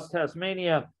 across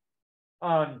Tasmania,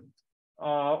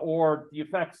 or the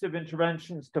effects of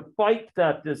interventions to fight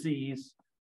that disease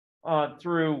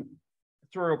through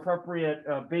appropriate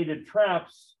baited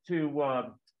traps to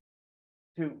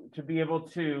be able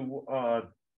to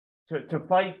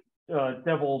fight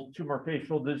devil tumor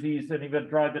facial disease and even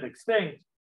drive it extinct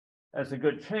as a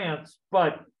good chance,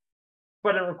 but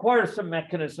it requires some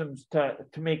mechanisms to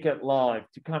make it live,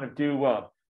 to kind of do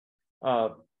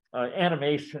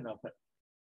animation of it.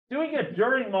 Doing it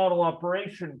during model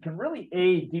operation can really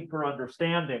aid deeper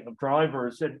understanding of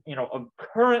drivers and of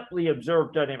currently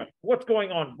observed dynamics. What's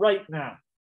going on right now?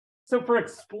 So for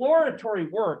exploratory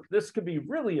work, this could be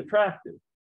really attractive.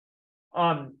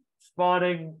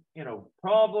 Spotting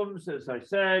problems, as I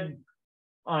said.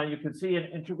 You can see an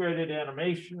integrated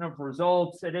animation of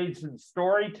results. It aids in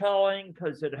storytelling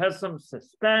because it has some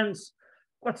suspense.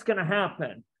 What's going to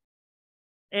happen?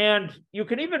 And you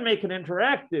can even make it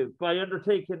interactive by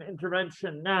undertaking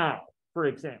intervention now, for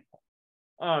example.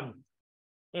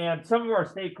 And some of our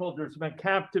stakeholders have been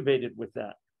captivated with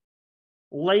that,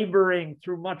 laboring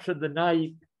through much of the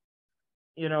night,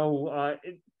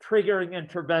 triggering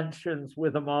interventions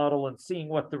with a model and seeing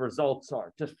what the results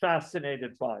are, just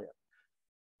fascinated by it.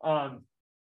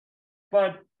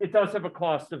 But it does have a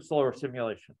cost of slower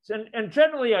simulations. And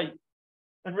generally,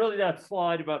 and really that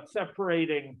slide about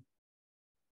separating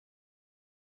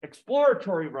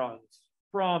exploratory runs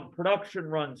from production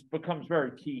runs becomes very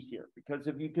key here, because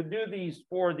if you can do these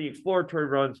for the exploratory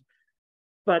runs,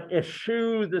 but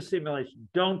eschew the simulation,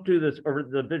 don't do this, or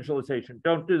the visualization,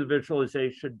 don't do the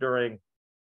visualization during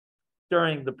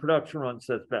the production runs,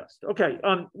 that's best. Okay,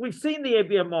 we've seen the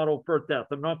ABM model for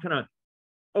depth. I'm not going to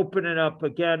open it up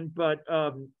again, but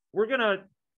we're going to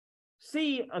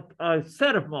see a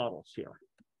set of models here,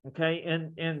 okay,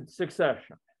 in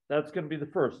succession. That's going to be the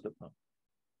first of them.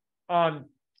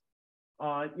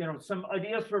 Some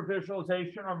ideas for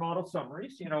visualization are model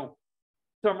summaries.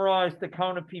 Summarize the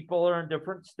count of people are in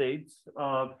different states,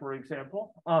 for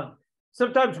example.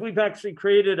 Sometimes we've actually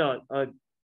created a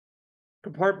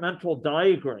compartmental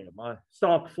diagram, a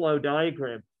stock flow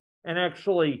diagram, and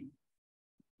actually,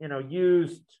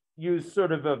 used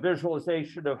sort of a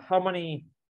visualization of how many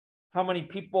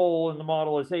people in the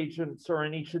model as agents are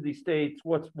in each of these states,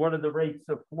 what are the rates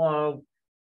of flow,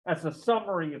 as a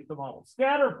summary of the model.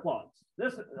 Scatter plots.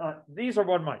 These are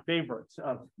one of my favorites.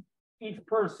 Each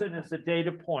person is a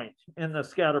data point in the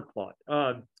scatter plot,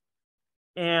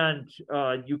 and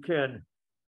you can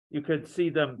see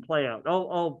them play out.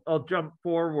 I'll jump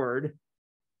forward.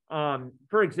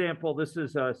 For example, this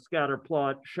is a scatter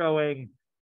plot showing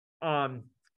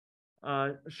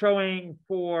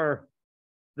for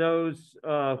those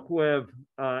who have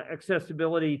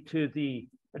accessibility to the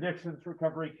Addictions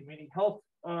Recovery Community Health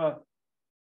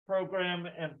program,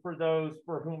 and for those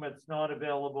for whom it's not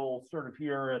available, sort of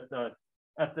here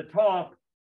at the top.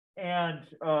 And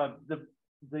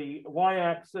the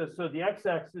y-axis, so the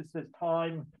x-axis is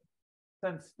time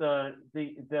since that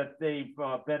they've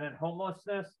been in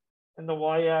homelessness, and the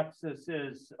y-axis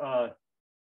is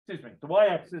the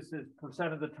y-axis is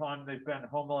percent of the time they've been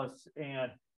homeless,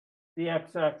 and the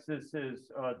x-axis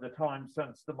is the time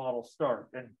since the model start.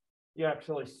 And you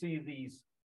actually see these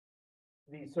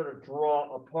sort of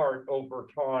draw apart over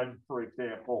time, for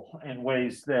example, in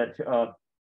ways that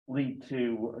lead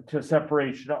to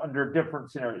separation under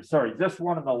different scenarios. Sorry, this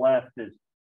one on the left is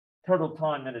total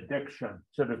time in addiction,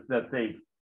 sort of that they've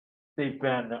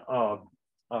been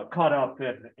caught up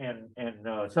in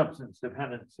substance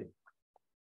dependency.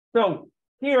 So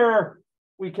here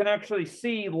we can actually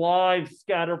see live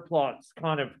scatter plots,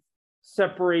 kind of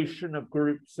separation of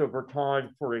groups over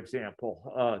time, for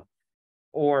example,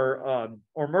 or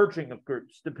merging of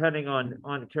groups, depending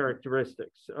on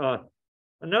characteristics.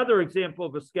 Another example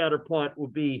of a scatter plot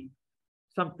would be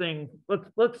something.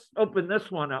 Let's open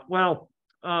this one up. Well,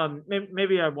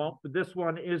 maybe I won't, but this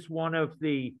one is one of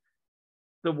the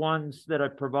ones that I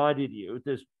provided you.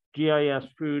 This GIS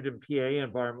food and PA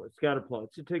environment with scatter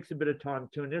plots. It takes a bit of time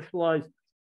to initialize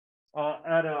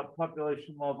at a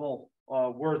population level.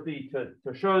 worthy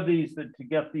to show these, to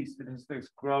get these statistics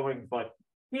growing. But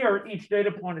here, each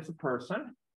data point is a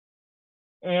person.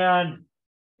 And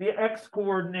the x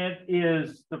coordinate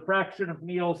is the fraction of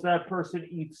meals that person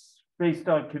eats based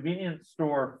on convenience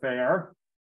store fare.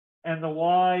 And the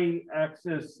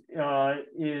y-axis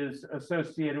is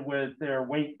associated with their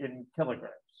weight in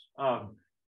kilograms.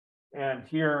 And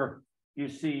here you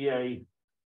see a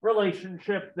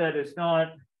relationship that is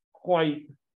not quite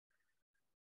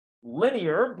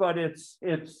linear, but it's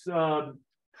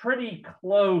pretty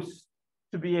close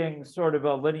to being sort of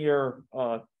a linear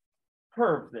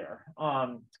curve there,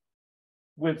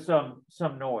 with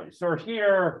some noise. Or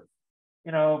here,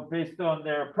 based on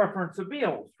their preference of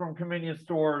meals from convenience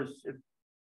stores, if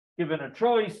given a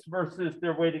choice, versus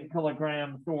their weight in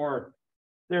kilograms, or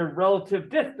their relative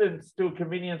distance to a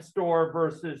convenience store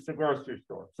versus a grocery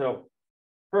store. So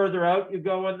further out you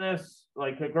go in this,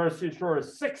 like a grocery store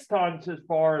is 6 times as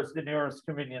far as the nearest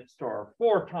convenience store,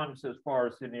 4 times as far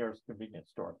as the nearest convenience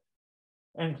store.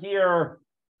 And here,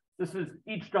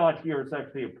 each dot here is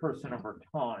actually a person over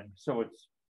time. So it's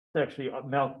actually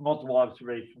multiple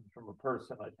observations from a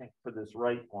person, I think, for this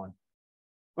right one.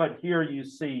 But here you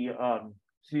see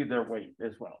their weight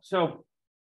as well. So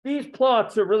these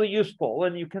plots are really useful,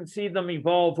 and you can see them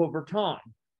evolve over time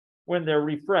when they're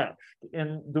refreshed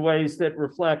in the ways that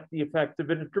reflect the effect of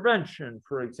an intervention,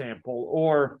 for example,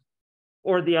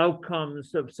 or the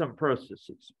outcomes of some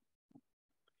processes.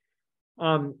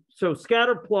 So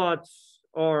scatter plots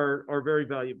are very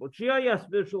valuable. GIS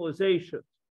visualizations.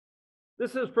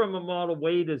 This is from a model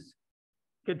Wade has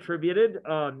contributed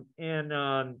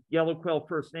in Yellow Quill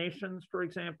First Nations, for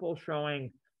example,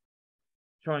 showing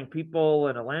people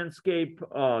in a landscape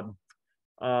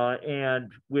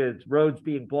and with roads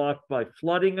being blocked by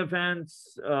flooding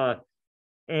events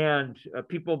and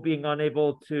people being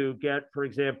unable to get, for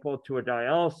example, to a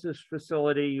dialysis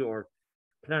facility, or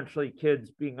potentially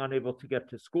kids being unable to get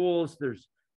to schools. There's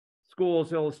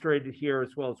schools illustrated here,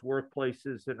 as well as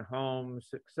workplaces and homes,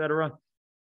 etc.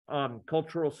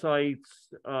 Cultural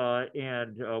sites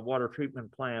and water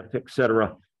treatment plants,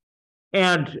 etc.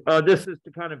 And this is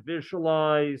to kind of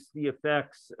visualize the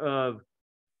effects of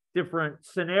different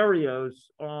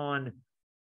scenarios on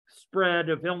spread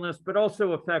of illness, but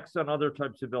also effects on other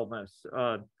types of illness,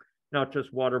 not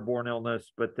just waterborne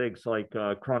illness, but things like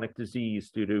chronic disease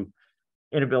due to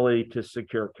inability to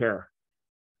secure care.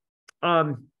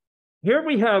 Here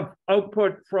we have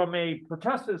output from a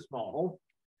pertussis model.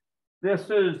 This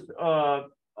is a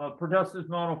pertussis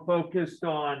model focused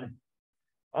on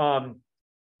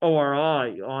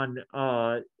ORI, on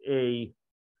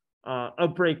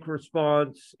outbreak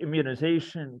response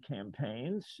immunization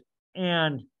campaigns,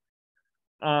 and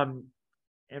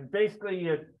basically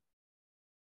it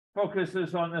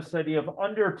focuses on this idea of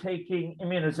undertaking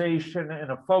immunization in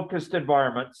a focused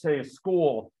environment, say a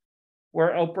school,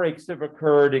 where outbreaks have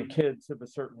occurred in kids of a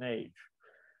certain age.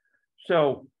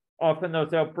 So often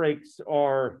those outbreaks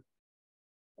are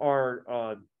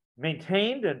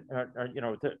maintained, and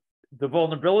the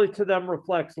vulnerability to them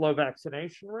reflects low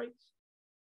vaccination rates,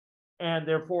 and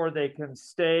therefore they can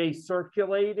stay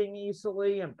circulating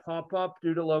easily and pop up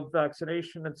due to low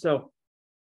vaccination. And so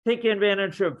taking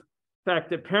advantage of the fact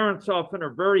that parents often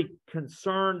are very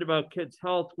concerned about kids'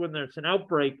 health when there's an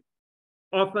outbreak,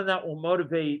 often that will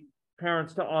motivate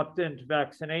parents to opt into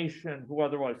vaccination who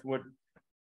otherwise wouldn't.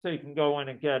 So you can go in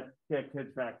and get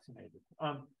kids vaccinated.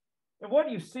 And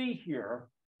what you see here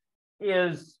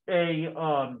is a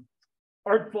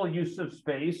artful use of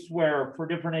space where, for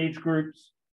different age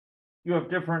groups, you have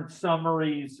different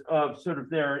summaries of sort of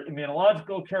their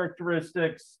immunological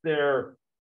characteristics, their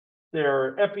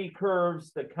epi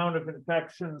curves, the count of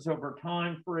infections over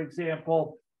time, for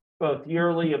example, both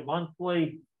yearly and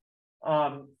monthly.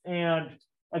 And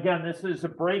again, this is a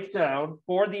breakdown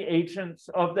for the agents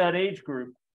of that age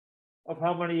group of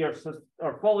how many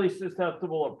are fully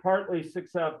susceptible or partly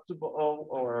susceptible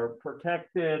or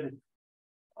protected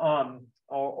or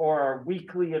are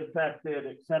weakly infected,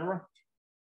 etc.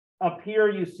 Up here,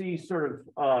 you see sort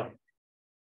of,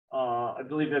 I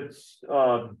believe it's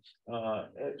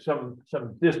some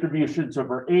distributions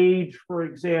over age, for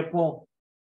example,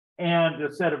 and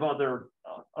a set of other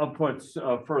outputs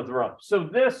further up. So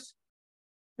this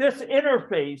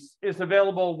interface is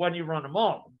available when you run a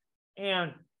model,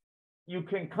 and you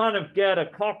can kind of get a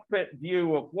cockpit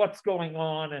view of what's going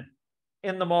on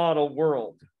in the model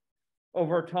world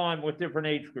over time with different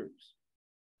age groups.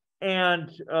 And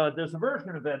there's a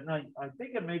version of it, and I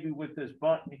think it may be with this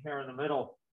button here in the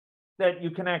middle, that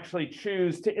you can actually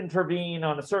choose to intervene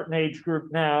on a certain age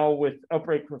group now with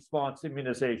outbreak response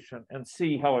immunization and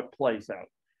see how it plays out.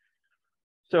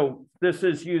 So this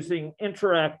is using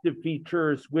interactive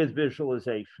features with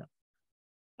visualization.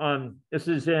 This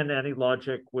is in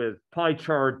AnyLogic with pie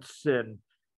charts and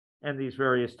these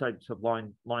various types of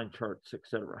line charts,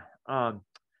 etc.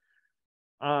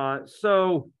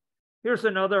 So here's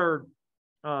another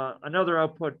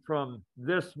output from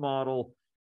this model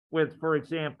with, for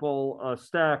example,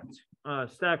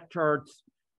 stacked charts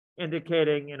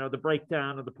indicating, the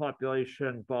breakdown of the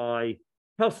population by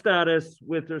health status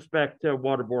with respect to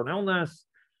waterborne illness,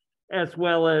 as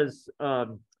well as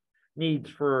needs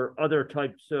for other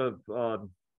types of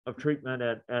treatment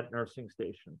at nursing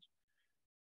stations.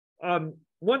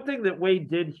 One thing that Wade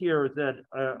did here that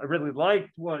I really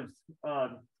liked was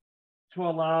to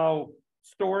allow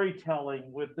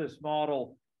storytelling with this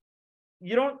model.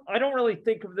 I don't really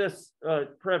think of this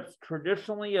perhaps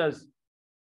traditionally as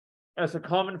a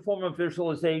common form of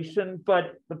visualization,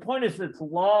 but the point is it's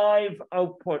live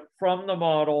output from the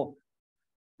model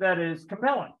that is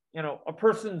compelling. A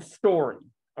person's story,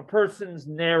 a person's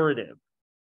narrative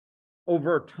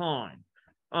over time.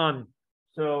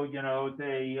 So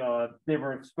they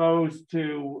were exposed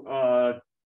to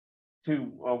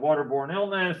waterborne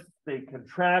illness. They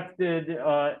contracted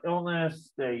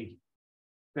illness. They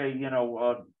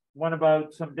went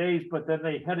about some days, but then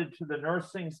they headed to the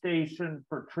nursing station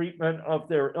for treatment of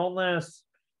their illness,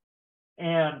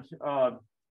 and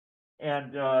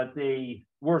they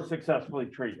were successfully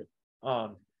treated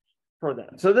for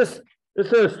that. So this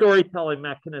is a storytelling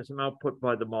mechanism output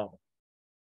by the model.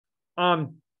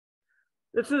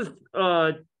 This is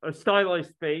a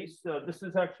stylized space. This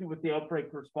is actually with the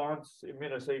outbreak response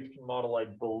immunization model, I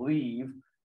believe,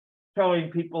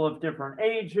 showing people of different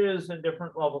ages and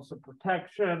different levels of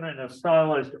protection in a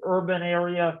stylized urban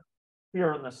area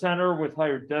here in the center with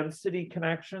higher density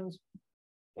connections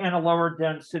and a lower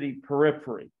density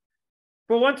periphery.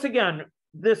 But once again,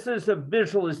 this is a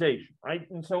visualization, right?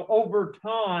 And so over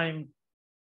time,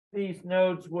 these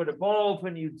nodes would evolve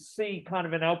and you'd see kind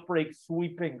of an outbreak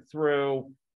sweeping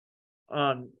through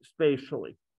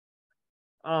spatially.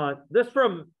 This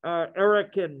from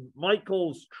Eric and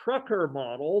Michael's trucker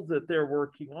model that they're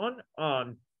working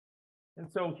on. And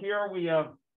so here we have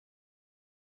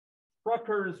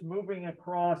truckers moving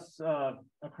across the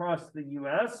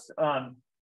US,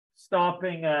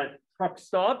 stopping at truck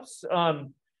stops,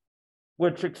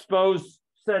 which expose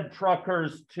said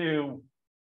truckers to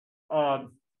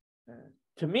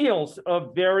meals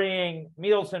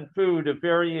and food of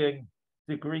varying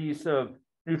degrees of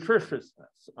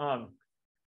nutritiousness,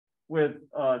 with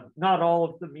not all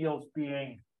of the meals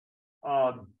being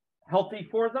healthy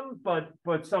for them,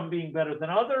 but some being better than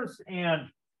others, and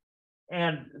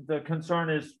the concern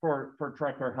is for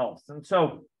trucker health. And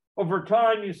so over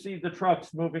time, you see the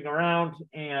trucks moving around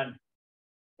and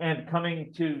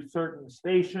coming to certain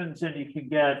stations, and you can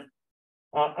get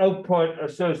output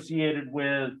associated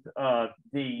with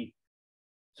the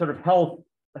sort of health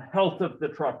of the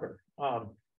trucker.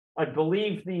 I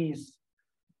believe these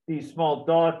small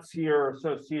dots here are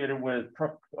associated with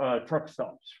truck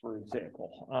stops, for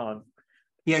example.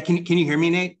 Yeah, can you hear me,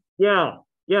 Nate? Yeah.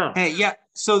 Hey, yeah.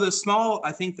 So the small,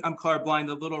 I think I'm colorblind.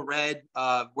 The little red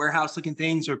warehouse-looking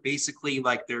things are basically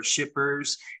like their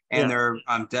shippers and their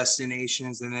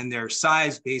destinations, and then their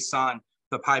size based on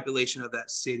the population of that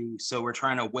city. So we're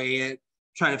trying to weigh it,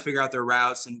 trying to figure out their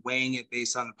routes and weighing it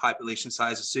based on the population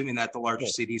size, assuming that the larger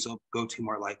cities will go to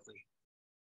more likely.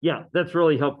 Yeah, that's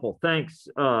really helpful. Thanks.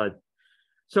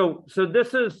 So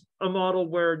this is a model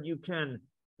where you can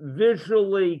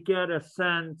visually get a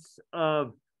sense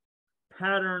of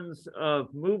patterns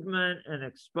of movement and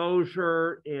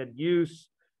exposure and use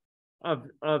of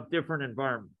different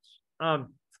environments.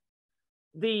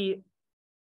 The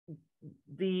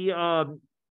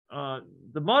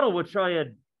model which I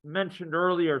had mentioned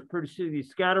earlier, producing these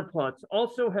scatter plots,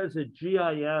 also has a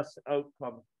GIS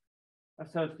outcome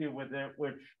associated with it,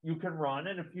 which you can run.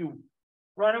 And if you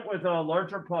run it with a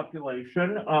larger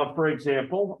population, for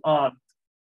example,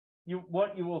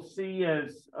 what you will see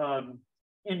is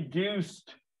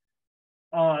induced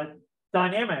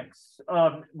dynamics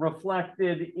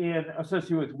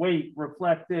associated with weight,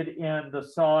 reflected in the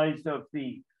size of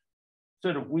the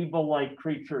sort of Weeble-like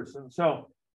creatures. And so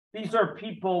these are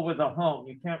people with a home.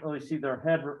 You can't really see their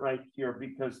head right here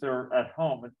because they're at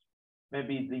home. It's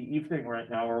maybe the evening right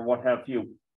now or what have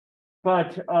you.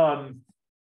 But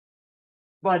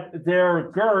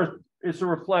their girth is a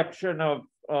reflection of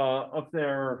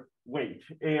their weight.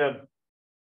 And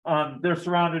they're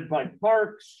surrounded by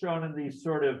parks shown in these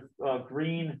sort of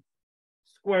green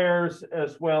squares,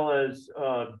 as well as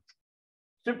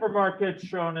supermarkets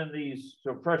shown in these,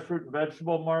 so fresh fruit and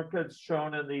vegetable markets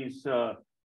shown in these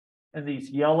and these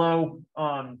yellow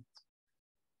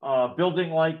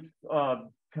building-like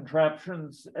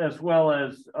contraptions, as well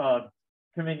as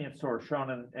convenience stores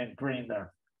shown in green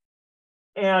there.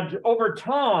 And over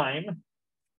time,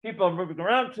 people are moving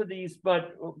around to these,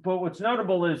 but what's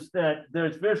notable is that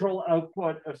there's visual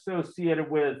output associated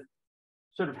with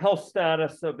sort of health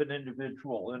status of an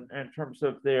individual in terms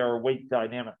of their weight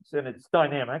dynamics, and it's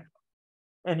dynamic,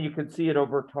 and you can see it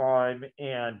over time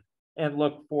and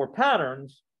look for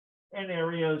patterns in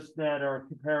areas that are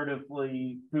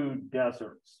comparatively food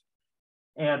deserts.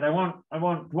 And I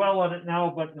won't dwell on it now,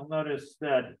 but you'll notice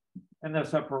that in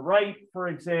this upper right, for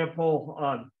example,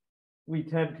 we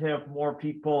tend to have more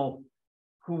people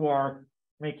who are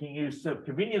making use of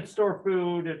convenience store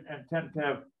food and tend to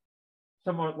have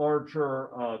somewhat larger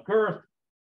girth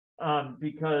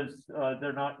because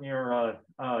they're not near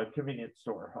a convenience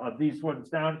store. These ones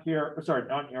down here, sorry,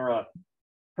 not near a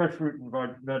fresh fruit and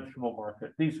vegetable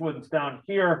market. These ones down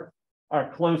here are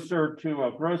closer to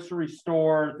a grocery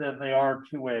store than they are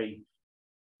to a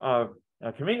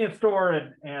convenience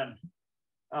store, and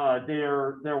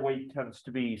their weight tends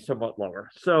to be somewhat lower.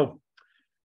 So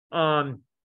model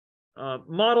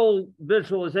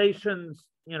visualizations,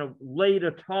 laid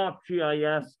atop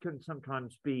GIS can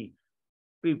sometimes be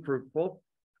fruitful.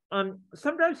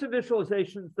 Sometimes the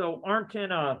visualizations, though, aren't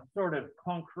in a sort of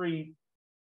concrete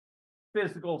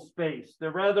physical space.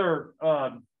 They're rather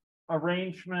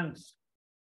arrangements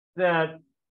that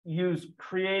use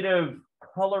creative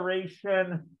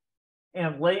coloration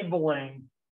and labeling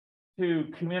to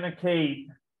communicate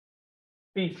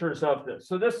features of this.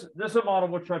 So this is a model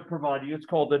which I provide you. It's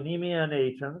called Anemia in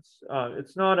Agents.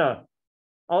 It's not a,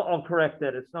 I'll correct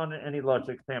that. It's not an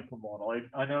AnyLogic sample model.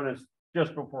 I noticed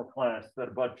just before class that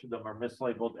a bunch of them are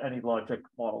mislabeled AnyLogic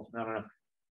models. No.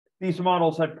 These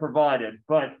models I've provided,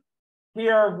 but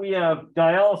here we have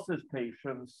dialysis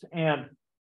patients, and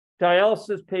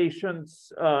dialysis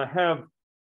patients have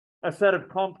a set of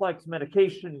complex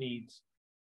medication needs.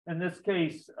 In this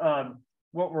case,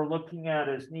 what we're looking at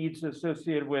is needs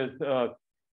associated with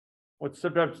what's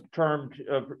sometimes termed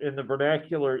in the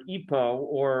vernacular EPO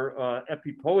or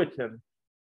epipoetin,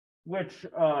 which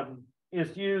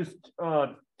is used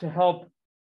to help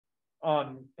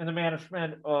in the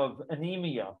management of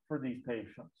anemia for these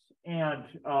patients. And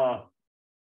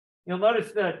you'll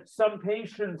notice that some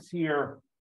patients here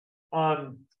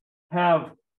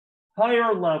have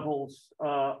higher levels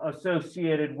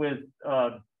associated with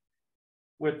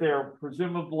their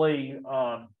presumably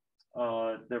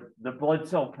the blood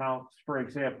cell counts, for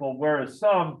example, whereas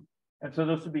some, and so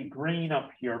this would be green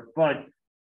up here, but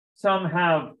some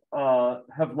have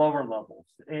lower levels,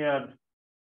 and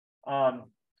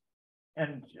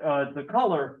the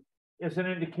color is an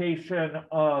indication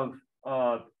of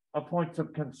a points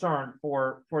of concern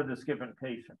for this given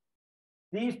patient.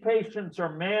 These patients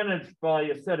are managed by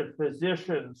a set of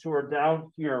physicians who are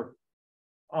down here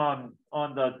on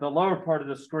the lower part of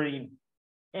the screen.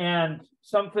 And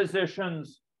some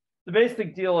physicians, the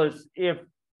basic deal is if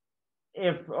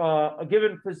a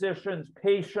given physician's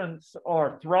patients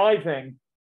are thriving,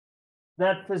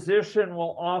 that physician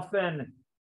will often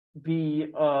be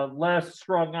less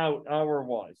strung out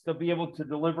hour-wise. They'll be able to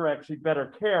deliver actually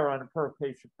better care on a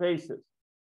per-patient basis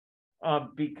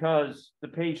because the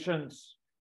patients,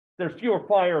 there's fewer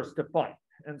fires to fight.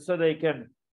 And so they can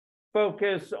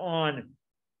focus on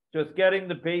just getting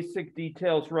the basic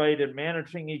details right and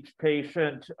managing each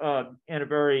patient in a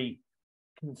very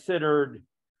considered,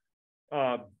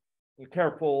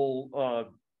 careful,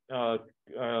 and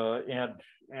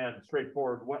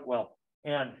straightforward,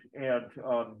 and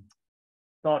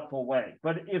thoughtful way.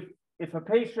 But if a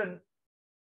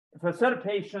set of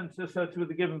patients associated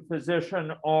with a given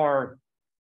physician are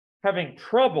having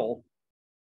trouble,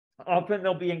 often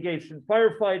they'll be engaged in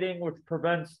firefighting, which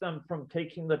prevents them from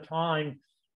taking the time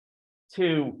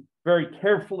to very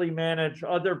carefully manage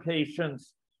other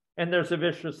patients. And there's a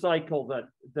vicious cycle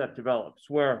that develops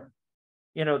where,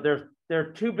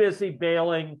 they're too busy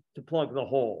bailing to plug the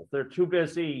hole. They're too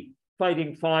busy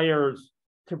fighting fires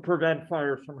to prevent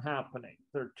fires from happening.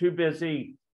 They're too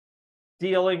busy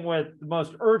dealing with the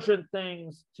most urgent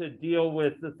things to deal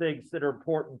with the things that are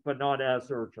important but not as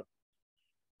urgent.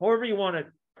 However you want to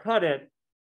cut it,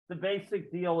 the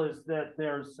basic deal is that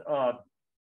there's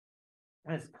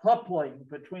this coupling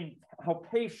between how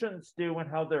patients do and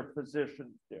how their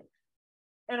physicians do.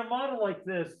 And a model like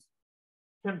this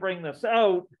can bring this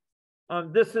out.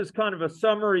 This is kind of a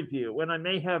summary view, and I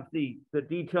may have the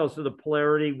details of the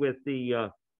polarity with the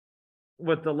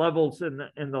levels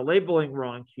in the labeling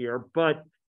wrong here. But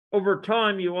over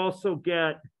time, you also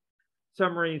get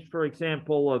summaries, for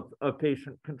example, of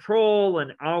patient control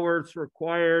and hours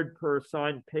required per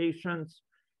assigned patients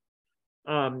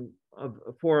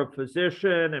for a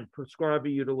physician and prescriber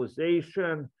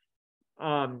utilization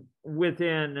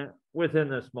within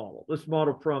this model. This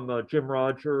model from Jim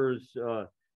Rogers,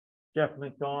 Jeff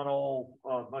McDonald,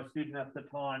 my student at the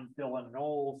time, Dylan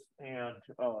Knowles, and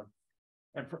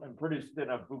produced in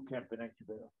a boot camp and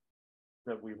incubator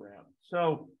that we ran.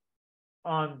 So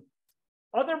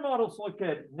other models look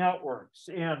at networks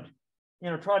and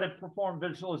try to perform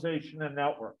visualization in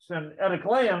networks. And at a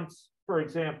glance, for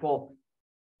example,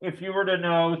 if you were to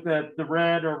know that the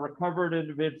red are recovered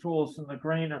individuals and the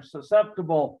green are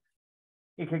susceptible,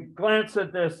 you can glance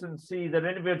at this and see that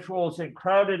individuals in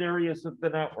crowded areas of the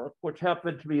network, which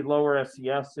happen to be lower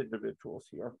SES individuals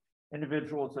here,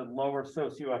 individuals in lower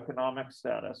socioeconomic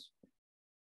status,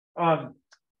 have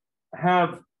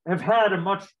had a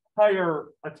much higher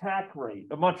attack rate,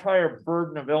 a much higher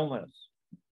burden of illness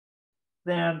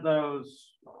than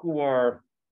those who are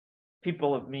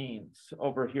people of means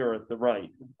over here at the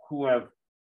right, who have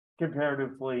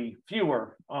comparatively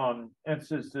fewer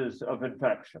instances of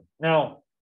infection. Now,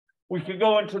 we could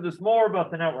go into this more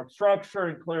about the network structure,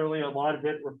 and clearly a lot of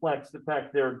it reflects the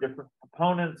fact there are different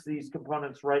components. These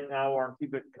components right now aren't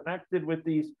even connected with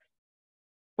these.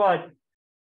 But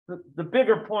the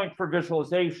bigger point for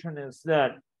visualization is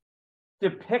that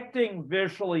depicting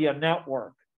visually a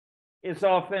network is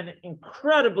often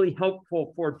incredibly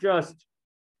helpful for just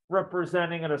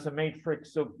representing it as a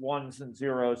matrix of ones and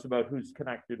zeros about who's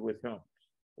connected with whom.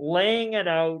 Laying it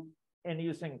out and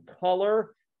using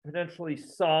color, potentially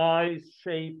size,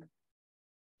 shape,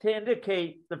 to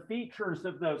indicate the features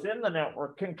of those in the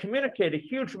network can communicate a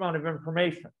huge amount of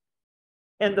information.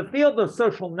 In the field of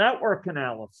social network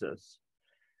analysis,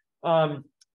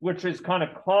 which is kind of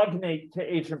cognate to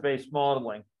agent-based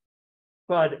modeling,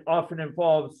 but often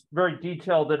involves very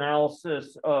detailed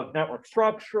analysis of network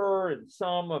structure and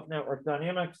some of network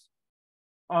dynamics,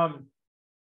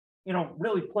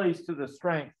 really plays to the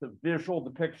strength of visual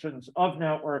depictions of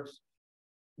networks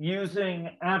using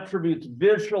attributes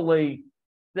visually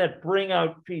that bring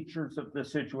out features of the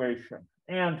situation.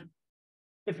 And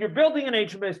if you're building an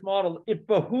agent-based model, it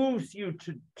behooves you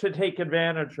to take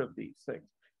advantage of these things.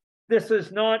 This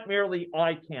is not merely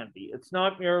eye candy. It's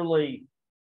not merely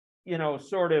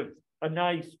sort of a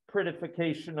nice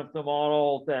prettification of the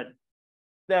model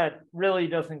that really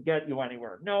doesn't get you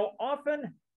anywhere. No,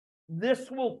 often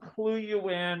this will clue you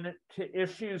in to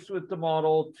issues with the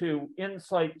model, to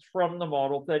insights from the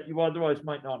model that you otherwise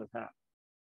might not have had.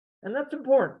 And that's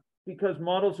important because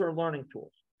models are learning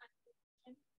tools.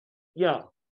 Yeah,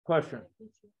 question.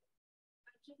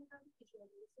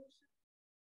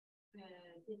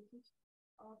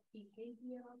 Of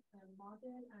behavior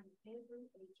model and every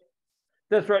agent.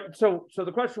 That's right. So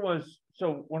the question was,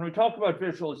 so when we talk about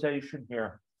visualization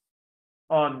here,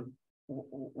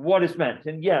 what is meant?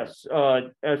 And yes,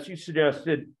 as you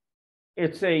suggested,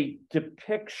 it's a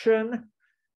depiction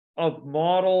of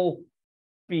model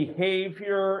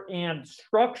behavior and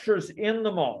structures in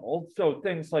the model. So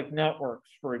things like networks,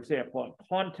 for example, and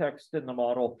context in the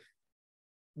model,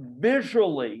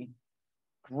 visually,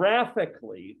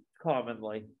 graphically,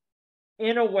 commonly,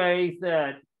 in a way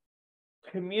that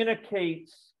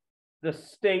communicates the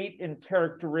state and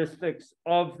characteristics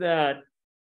of that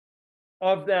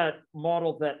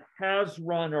model that has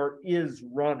run or is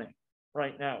running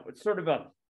right now. It's sort of a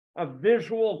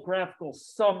visual graphical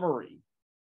summary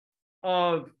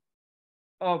of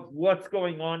what's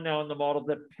going on now in the model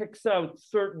that picks out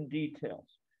certain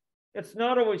details. It's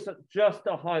not always just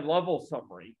a high level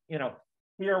summary.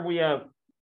 Here we have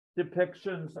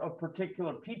depictions of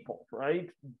particular people, right?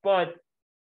 But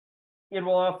it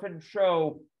will often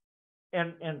show,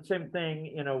 and same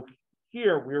thing,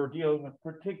 here we were dealing with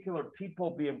particular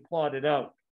people being plotted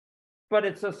out. But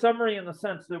it's a summary in the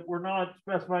sense that we're not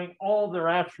specifying all their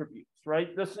attributes,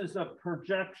 right? This is a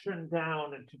projection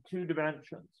down into 2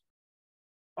 dimensions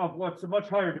of what's a much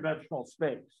higher dimensional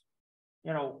space.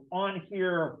 On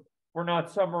here, we're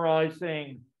not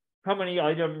summarizing how many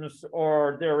items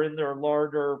are there in their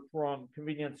larder from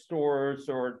convenience stores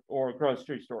or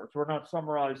grocery stores. We're not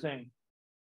summarizing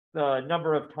the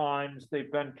number of times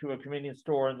they've been to a convenience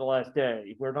store in the last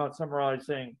day. We're not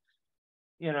summarizing,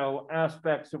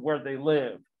 aspects of where they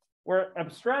live. We're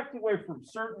abstracting away from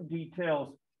certain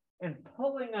details and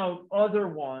pulling out other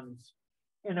ones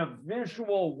in a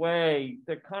visual way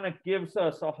that kind of gives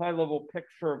us a high-level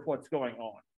picture of what's going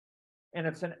on. And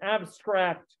it's an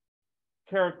abstract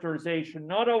characterization,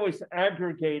 not always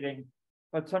aggregating,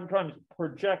 but sometimes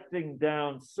projecting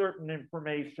down certain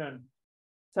information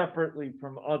separately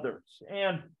from others.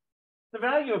 And the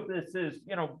value of this is,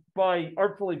 by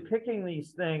artfully picking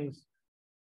these things,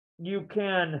 you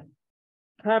can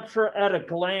capture at a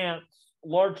glance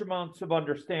large amounts of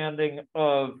understanding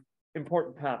of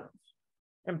important patterns.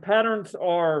 And patterns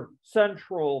are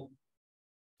central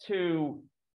to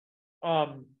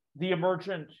the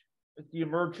emergence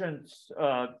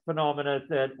phenomena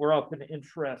that we're often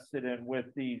interested in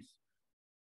with these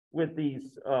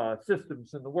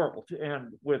systems in the world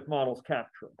and with models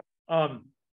capturing.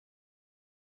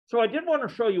 So I did want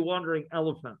to show you wandering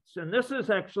elephants, and this is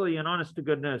actually an honest to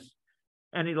goodness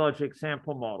AnyLogic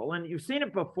sample model, and you've seen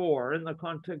it before in the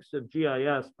context of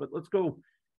GIS, but let's go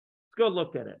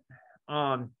look at it.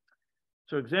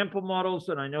 So example models,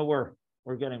 and I know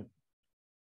we're getting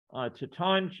to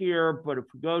time here, but if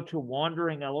we go to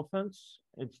wandering elephants,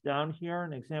 it's down here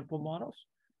in example models.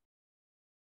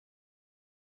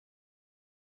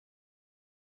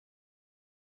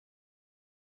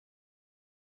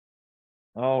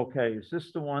 Okay, is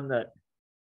this the one that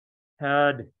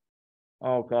had,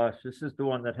 oh gosh, this is the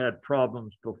one that had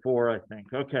problems before, I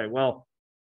think. Okay, well.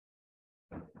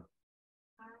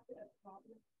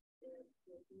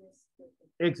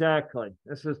 Exactly.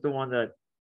 This is the one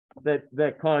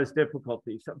that caused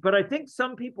difficulties. But I think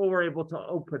some people were able to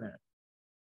open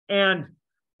it. And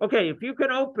okay, if you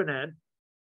can open it,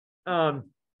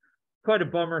 quite a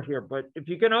bummer here, but if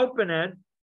you can open it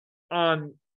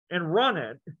and run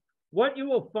it, what you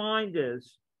will find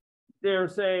is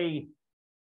there's an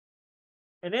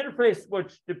interface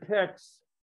which depicts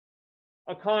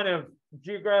a kind of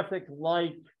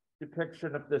geographic-like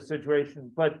depiction of the situation,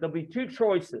 but there'll be two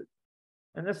choices.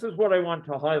 And this is what I want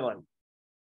to highlight.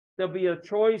 There'll be a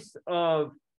choice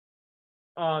of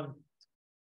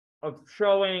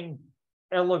showing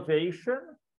elevation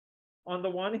on the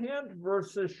one hand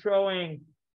versus showing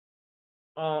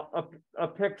a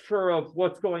picture of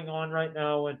what's going on right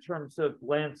now in terms of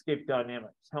landscape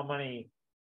dynamics. How many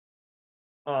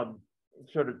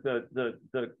sort of the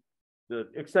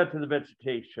extent of the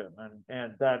vegetation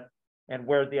and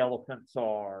where the elephants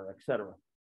are, et cetera.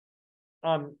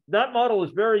 That model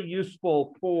is very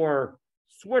useful for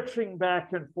switching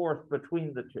back and forth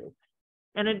between the two.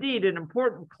 And indeed, an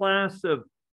important class of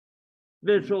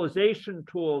visualization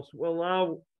tools will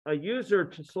allow a user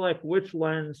to select which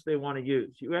lens they want to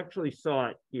use. You actually saw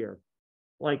it here.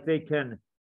 Like they can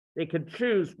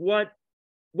choose what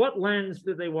lens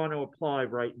do they want to apply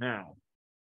right now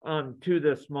to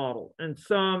this model. And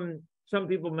some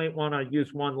people may want to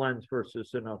use one lens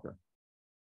versus another.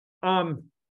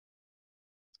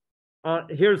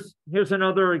 Here's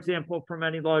another example from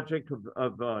AnyLogic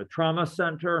of trauma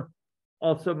center,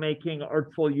 also making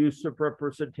artful use of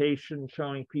representation,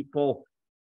 showing people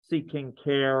seeking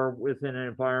care within an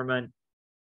environment.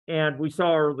 And we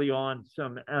saw early on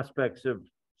some aspects of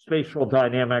spatial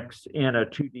dynamics in a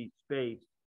 2D space,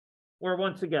 where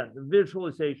once again, the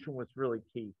visualization was really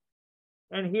key.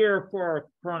 And here for our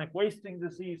chronic wasting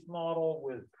disease model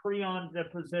with prion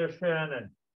deposition and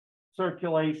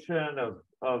circulation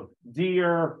of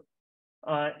deer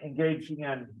engaging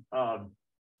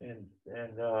in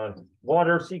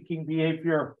water-seeking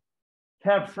behavior,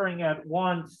 capturing at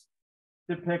once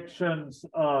depictions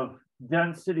of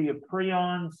density of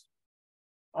prions,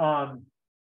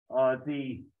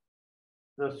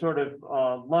 the sort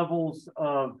of levels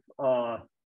of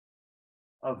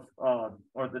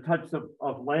or the types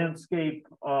of landscape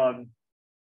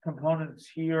components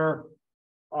here.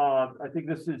 I think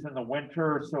this is in the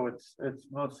winter, so it's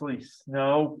mostly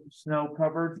snow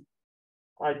covered.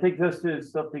 I think this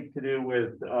is something to do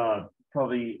with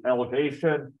probably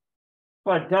elevation.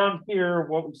 But down here,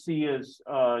 what we see is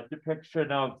a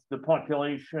depiction of the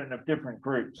population of different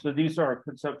groups. So these are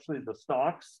conceptually the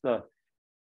stocks,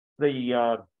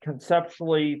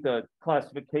 conceptually the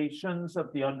classifications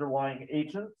of the underlying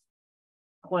agents,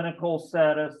 clinical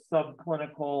status,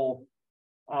 subclinical,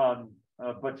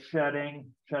 but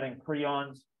shedding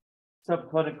prions,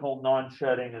 subclinical,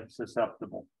 non-shedding, and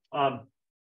susceptible.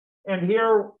 And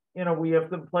here, we have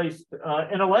them placed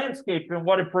in a landscape, and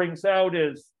what it brings out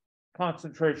is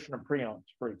concentration of prions,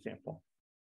 for example.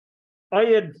 I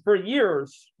had for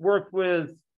years worked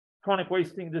with chronic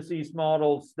wasting disease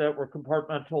models that were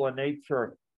compartmental in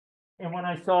nature. And when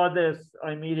I saw this,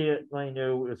 I immediately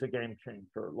knew it was a game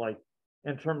changer, like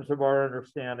in terms of our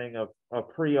understanding of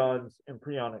prions and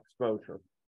prion exposure.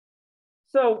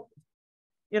 So,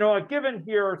 I've given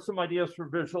here some ideas for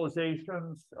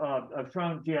visualizations. I've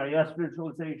shown GIS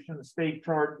visualizations, state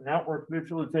chart, network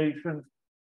visualizations,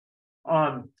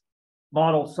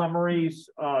 model summaries.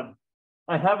 I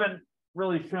haven't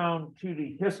really shown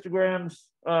 2D histograms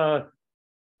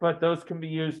but those can be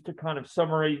used to kind of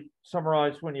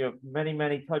summarize when you have many,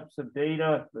 many types of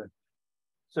data, the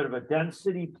sort of a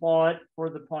density plot for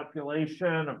the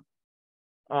population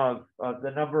of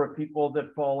the number of people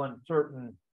that fall in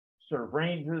certain sort of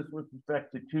ranges with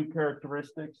respect to two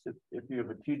characteristics, if you have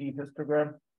a 2D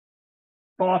histogram.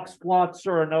 Box plots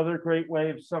are another great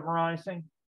way of summarizing.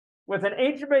 With an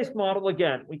agent-based model,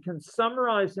 again, we can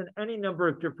summarize in any number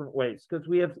of different ways because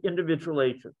we have individual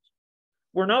agents.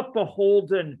 We're not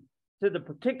beholden to the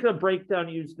particular breakdown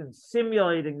used in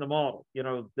simulating the model,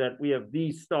 that we have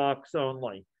these stocks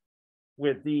only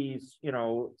with these,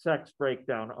 sex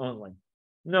breakdown only.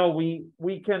 No,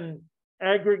 we can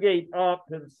aggregate up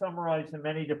and summarize in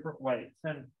many different ways.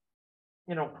 And,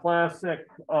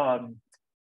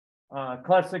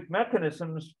 classic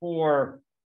mechanisms for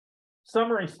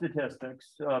summary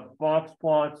statistics, box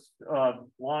plots,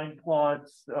 line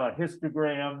plots,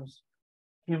 histograms,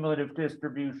 cumulative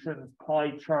distributions,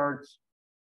 pie charts.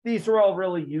 These are all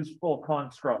really useful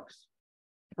constructs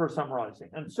for summarizing.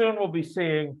 And soon we'll be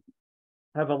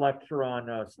have a lecture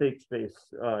on state space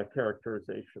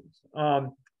characterizations.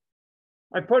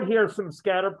 I put here some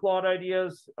scatter plot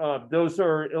ideas. Those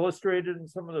are illustrated in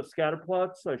some of the scatter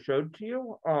plots I showed to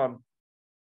you, where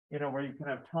you can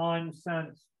have time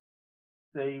since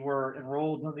they were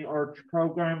enrolled in the ARCH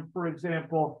program, for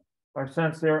example, or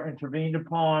since they're intervened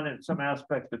upon in some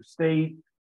aspect of state,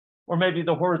 or maybe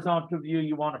the horizontal view,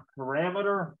 you want a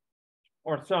parameter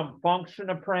or some function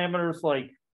of parameters like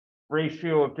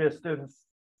ratio of distance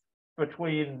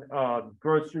between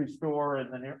grocery store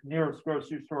and the nearest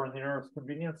grocery store and the nearest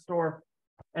convenience store,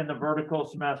 and the vertical,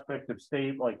 some aspect of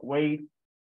state like weight,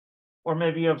 or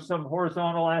maybe you have some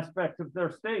horizontal aspect of their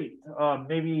state,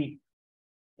 maybe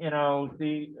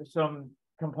some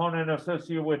component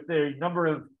associated with the number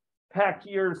of pack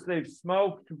years they've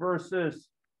smoked versus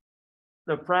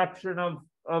the fraction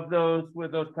of those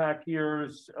with those pack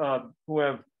years who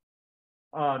have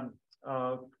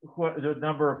the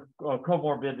number of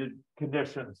comorbid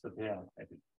conditions that they have,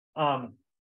 maybe.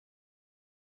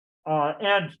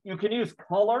 And you can use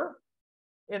color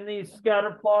in these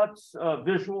scatter plots,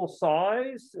 visual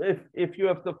size, if you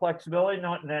have the flexibility,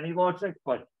 not in any logic,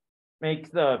 but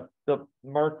make the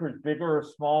markers bigger or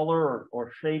smaller,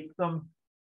 or shape them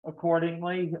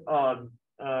accordingly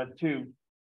to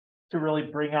really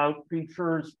bring out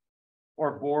features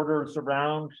or borders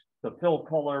around the fill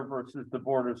color versus the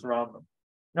borders around them.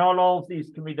 Not all of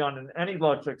these can be done in any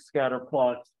logic scatter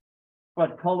plots,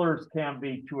 but colors can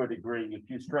be to a degree if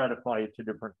you stratify it to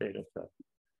different data sets.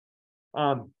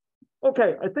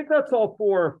 Okay, I think that's all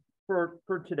for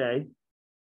today.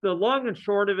 The long and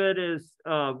short of it is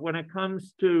when it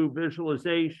comes to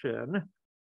visualization,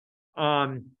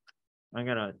 I'm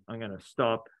gonna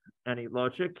stop any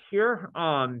logic here.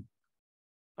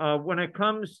 When it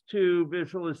comes to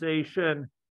visualization,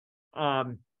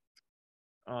 the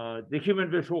human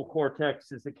visual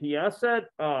cortex is a key asset.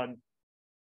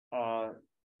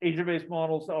 Agent-based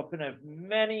models often have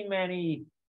many, many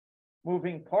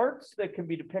moving parts that can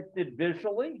be depicted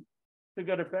visually to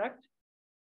good effect.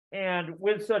 And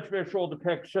with such visual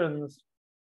depictions,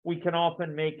 we can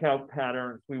often make out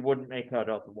patterns we wouldn't make out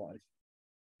otherwise.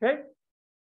 Okay,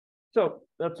 so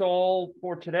that's all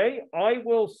for today. I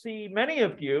will see many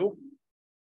of you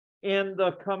in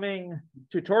the coming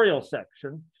tutorial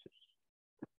section.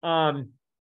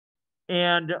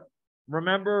 And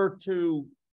remember to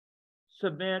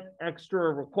submit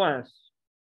extra requests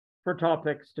for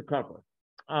topics to cover.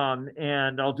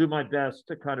 And I'll do my best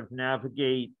to kind of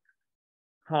navigate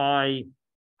high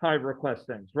request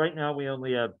things. Right now, we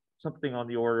only have something on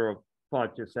the order of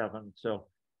 5 to 7. So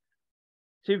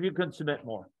see if you can submit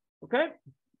more. Okay.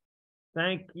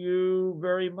 Thank you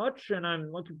very much. And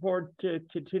I'm looking forward to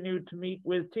continue to meet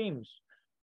with teams,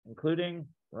 including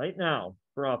right now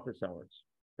for office hours.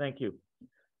 Thank you.